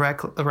Daniel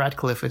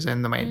Radcliffe is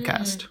in the main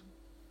cast.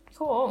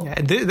 Cool. Yeah,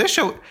 and this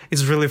show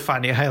is really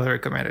funny. I highly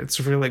recommend it. It's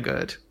really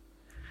good.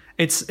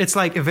 It's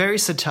like a very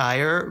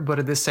satire, but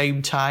at the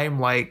same time,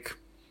 like,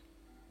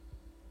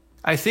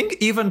 I think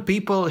even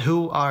people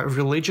who are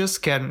religious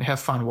can have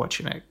fun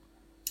watching it.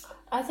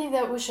 I think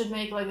that we should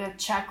make like a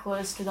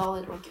checklist with all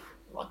the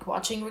like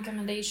watching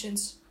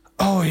recommendations.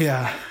 Oh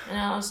yeah. You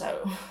know,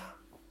 so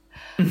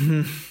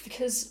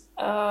because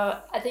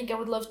I think I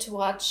would love to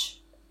watch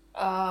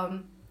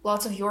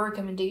lots of your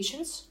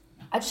recommendations.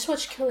 I just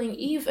watched Killing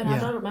Eve, and I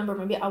Yeah. don't remember.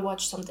 Maybe I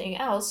watched something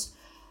else,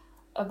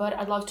 but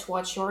I'd love to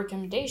watch your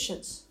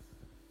recommendations.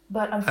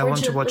 But I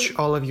unfortunately, want to watch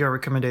all of your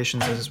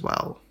recommendations as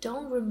well.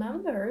 don't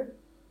remember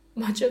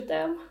much of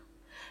them,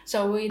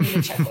 so we need a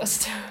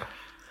checklist.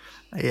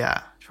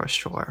 Yeah, for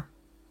sure.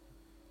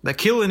 The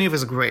Killing Eve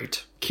is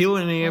great.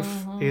 Killing Eve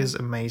is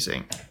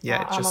amazing.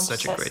 Yeah, it's I'm just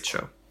such a great obsessed.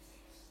 show.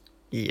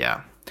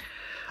 Yeah.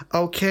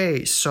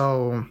 Okay,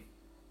 so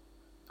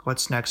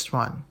what's next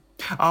one?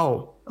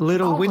 Oh,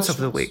 little wins of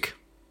the Accomplishments. week.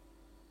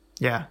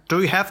 Yeah.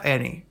 Do you have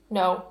any?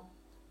 No,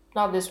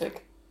 not this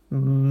week.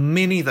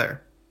 Me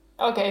neither.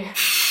 Okay,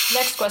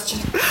 next question.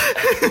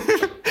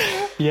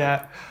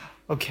 Yeah.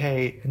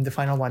 Okay, and the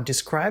final one.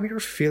 Describe your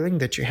feeling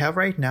that you have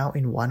right now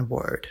in one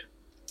word.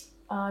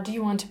 Do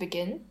you want to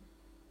begin?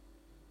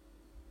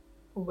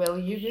 Will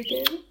you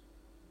begin?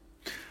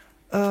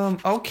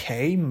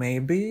 Okay,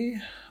 maybe.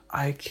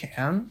 I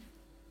can.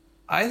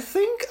 I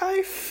think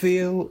I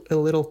feel a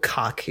little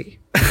cocky.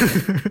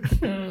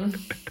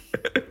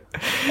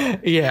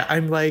 Yeah,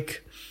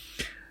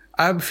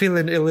 I'm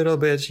feeling a little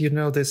bit,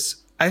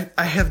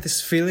 I have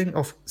this feeling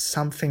of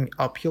something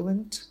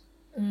opulent.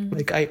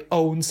 Like I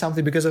own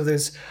something because of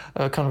this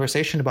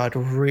conversation about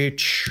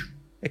rich,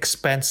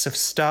 expensive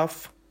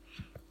stuff.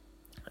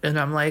 And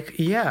I'm like,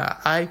 yeah,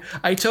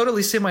 I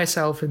totally see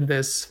myself in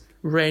this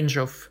range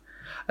of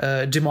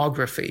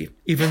demography,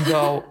 even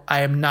though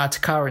I am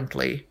not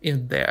currently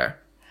in there.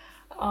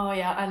 Oh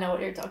yeah, I know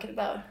what you're talking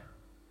about.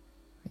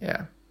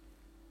 Yeah.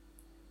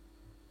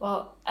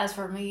 Well, as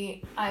for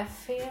me, I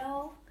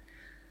feel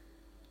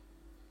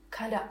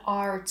kind of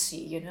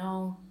artsy,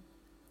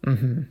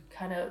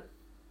 kind of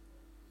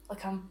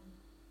like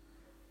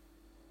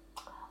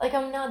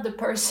I'm not the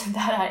person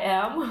that I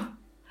am.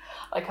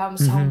 Like I'm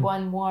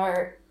someone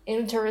more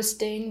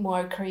interesting,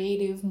 more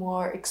creative,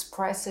 more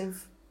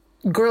expressive.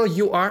 Girl,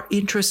 you are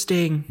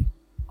interesting.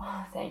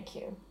 Oh, thank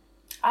you.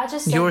 I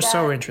just said You're that,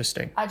 so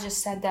interesting. I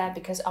just said that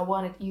because I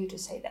wanted you to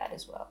say that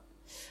as well.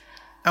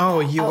 Oh,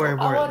 you were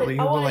I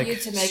wanted you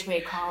to make me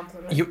a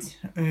compliment.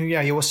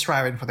 You were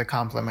striving for the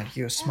compliment.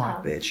 You're a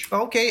smart bitch.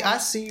 Okay, I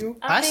see you.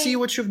 I see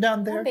what you've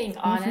done there. I'm being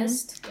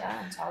honest.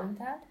 Yeah, I'm telling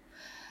that.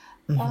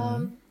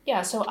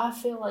 Yeah, so I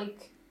feel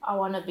like I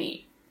want to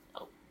be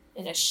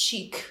in a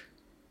chic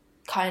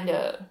kind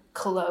of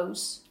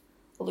clothes,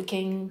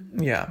 looking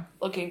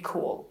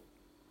cool.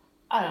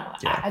 I don't know.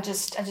 Yeah. I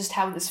just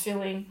have this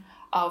feeling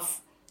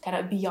of kind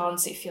of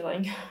Beyonce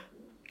feeling.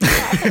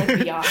 I feel like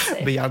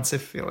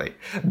Beyonce.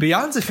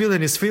 Beyonce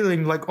feeling is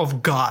feeling like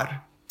of God.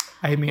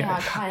 I mean, yeah,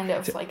 kind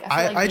of like.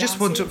 I just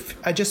want to.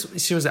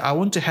 Seriously, I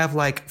want to have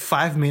like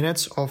 5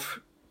 minutes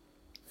of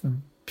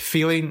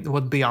feeling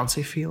what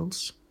Beyonce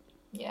feels.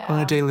 Yeah. On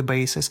a daily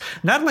basis,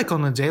 not like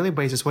on a daily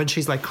basis when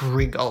she's like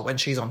regal when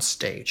she's on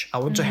stage. I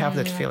want to have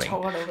that feeling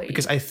totally.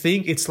 because I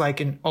think it's like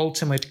an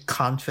ultimate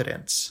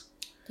confidence.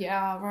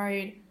 Yeah,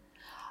 right.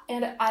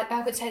 And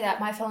I could say that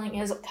my feeling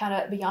is kind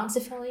of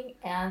Beyonce feeling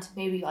and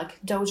maybe like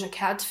Doja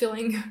Cat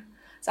feeling,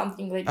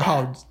 something like that.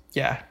 Oh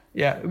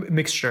yeah,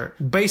 mixture.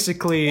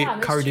 Basically,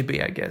 mixture. Cardi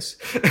B, I guess.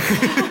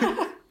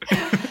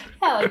 Yeah,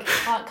 like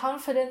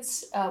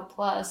confidence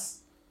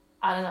plus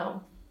I don't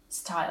know.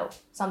 Style,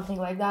 something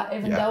like that,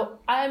 even though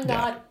I'm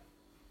not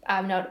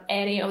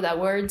any of that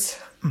words.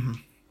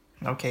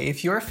 Okay,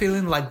 if you're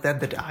feeling like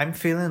that I'm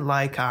feeling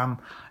like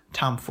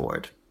Tom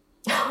Ford.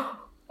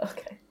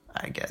 Okay,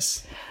 I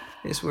guess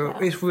if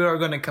we are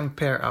gonna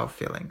compare our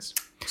feelings.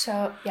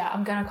 So yeah,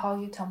 I'm gonna call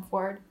you Tom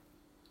Ford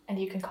and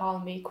you can call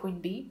me Queen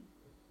Bee.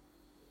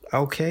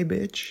 Okay,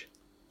 bitch.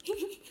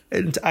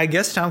 And I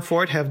guess Tom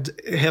Ford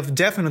have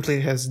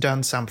definitely has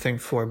done something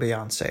for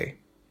Beyonce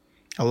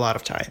a lot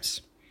of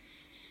times.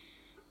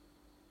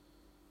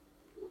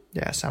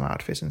 Yeah, some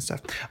outfits and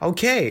stuff.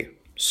 Okay,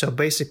 so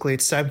basically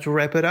it's time to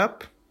wrap it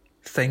up.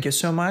 Thank you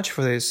so much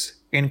for this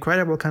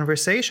incredible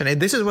conversation.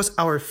 And this was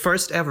our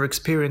first ever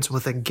experience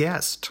with a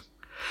guest,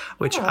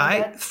 which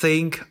I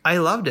think I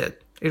loved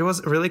it. It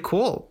was really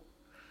cool.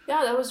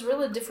 Yeah, that was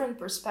really different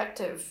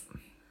perspective.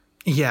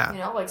 Yeah.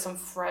 Like some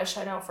fresh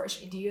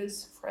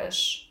ideas,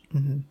 fresh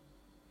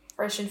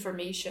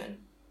information.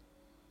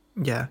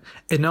 Yeah.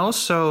 And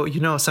also,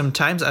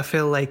 sometimes I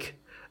feel like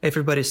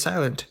everybody's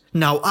silent.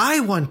 Now I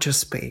want to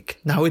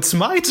speak. Now it's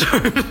my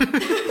turn.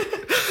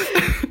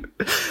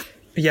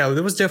 Yeah,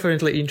 it was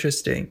definitely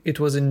interesting. It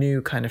was a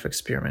new kind of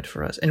experiment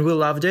for us. And we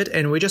loved it.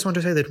 And we just want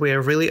to say that we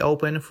are really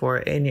open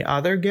for any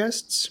other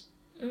guests.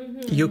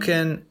 You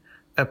can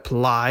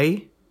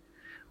apply.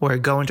 We're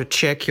going to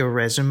check your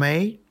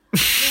resume.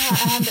 Yeah,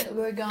 and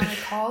we're going to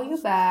call you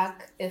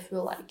back if we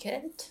like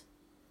it.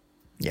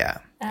 Yeah.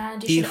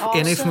 And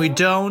if we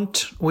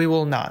don't, we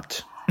will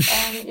not.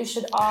 And you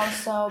should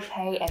also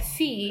pay a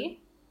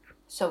fee,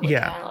 so we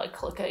can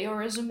look at your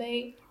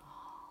resume.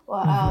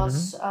 What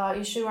else?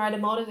 You should write a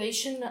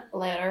motivation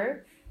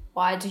letter.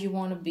 Why do you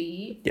want to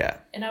be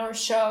in our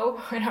show,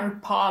 in our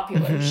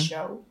popular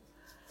show?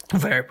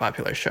 Very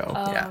popular show.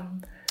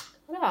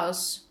 What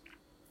else?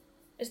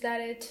 Is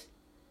that it?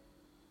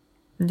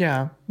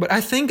 Yeah, but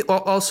I think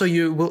also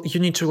you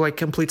need to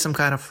complete some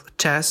kind of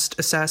test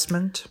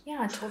assessment.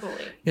 Yeah,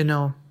 totally.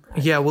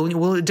 Yeah,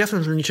 we'll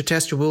definitely need to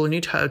test you. We'll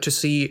need to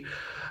see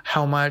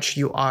how much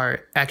you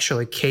are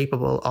actually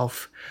capable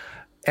of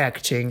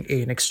acting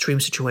in extreme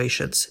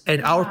situations.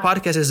 And our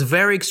podcast is a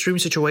very extreme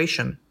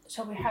situation.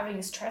 So we're having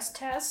a stress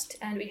test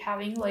and we're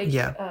having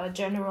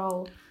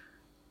general,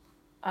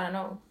 I don't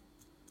know.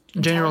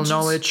 General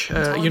knowledge,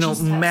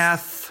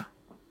 math,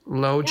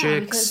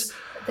 logics,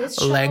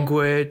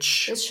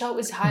 language, this show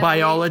is highly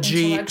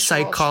biology,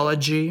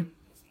 psychology.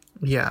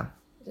 Yeah.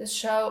 This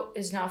show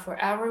is not for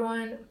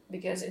everyone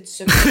because it's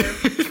super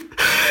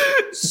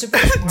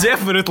smart.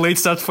 Definitely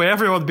it's not for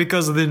everyone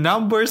because the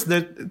numbers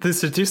that the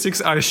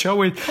statistics are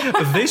showing,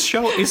 this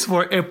show is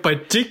for a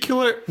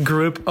particular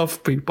group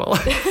of people.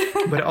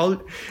 But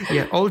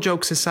all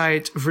jokes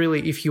aside,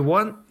 really, if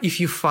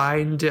you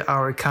find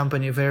our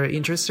company very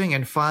interesting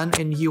and fun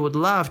and you would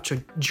love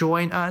to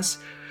join us,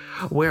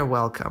 we're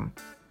welcome.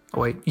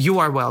 Wait, you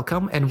are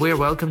welcome, and we're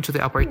welcome to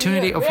the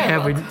opportunity of we are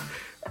having. welcome.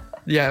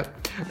 Yeah,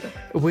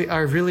 we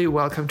are really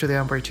welcome to the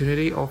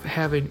opportunity of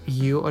having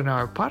you on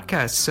our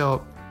podcast.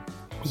 So,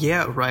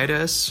 yeah, write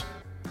us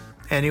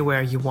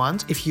anywhere you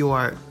want. If you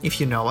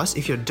know us.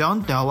 If you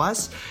don't know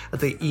us,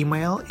 the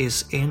email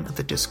is in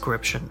the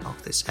description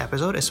of this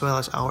episode, as well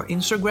as our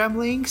Instagram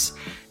links,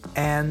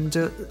 and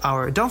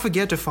don't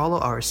forget to follow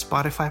our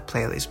Spotify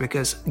playlist,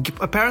 because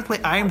apparently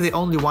I am the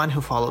only one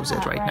who follows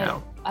it right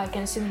now. I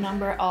can see the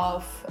number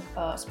of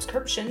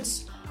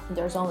subscriptions.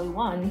 There's only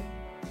one.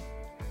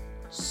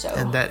 So.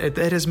 And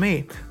that is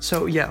me.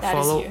 So yeah,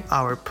 follow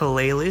our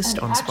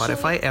playlist on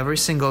Spotify. Every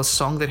single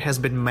song that has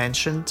been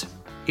mentioned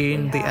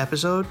in the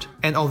episode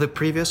and all the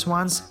previous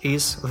ones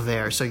is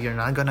there, so you're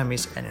not gonna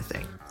miss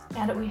anything.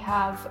 And we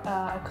have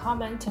a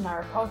comment on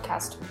our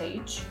podcast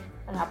page,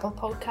 an Apple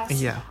Podcast.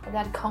 Yeah.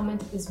 That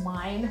comment is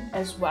mine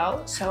as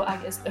well. So I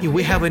guess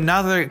we have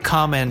another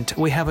comment.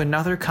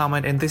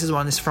 And this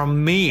one is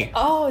from me.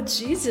 Oh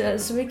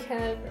Jesus, we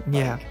can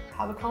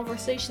have a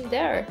conversation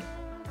there.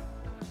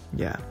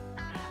 Yeah.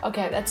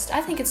 Okay,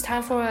 I think it's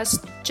time for us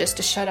just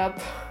to shut up,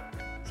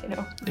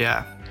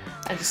 Yeah.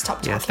 and just stop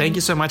talking. Yeah, thank you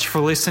so much for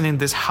listening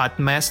this hot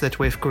mess that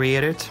we've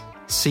created.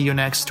 See you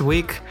next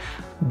week.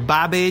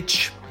 Bye,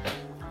 bitch.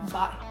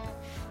 Bye.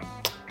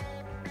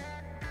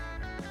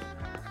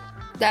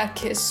 That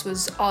kiss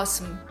was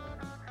awesome.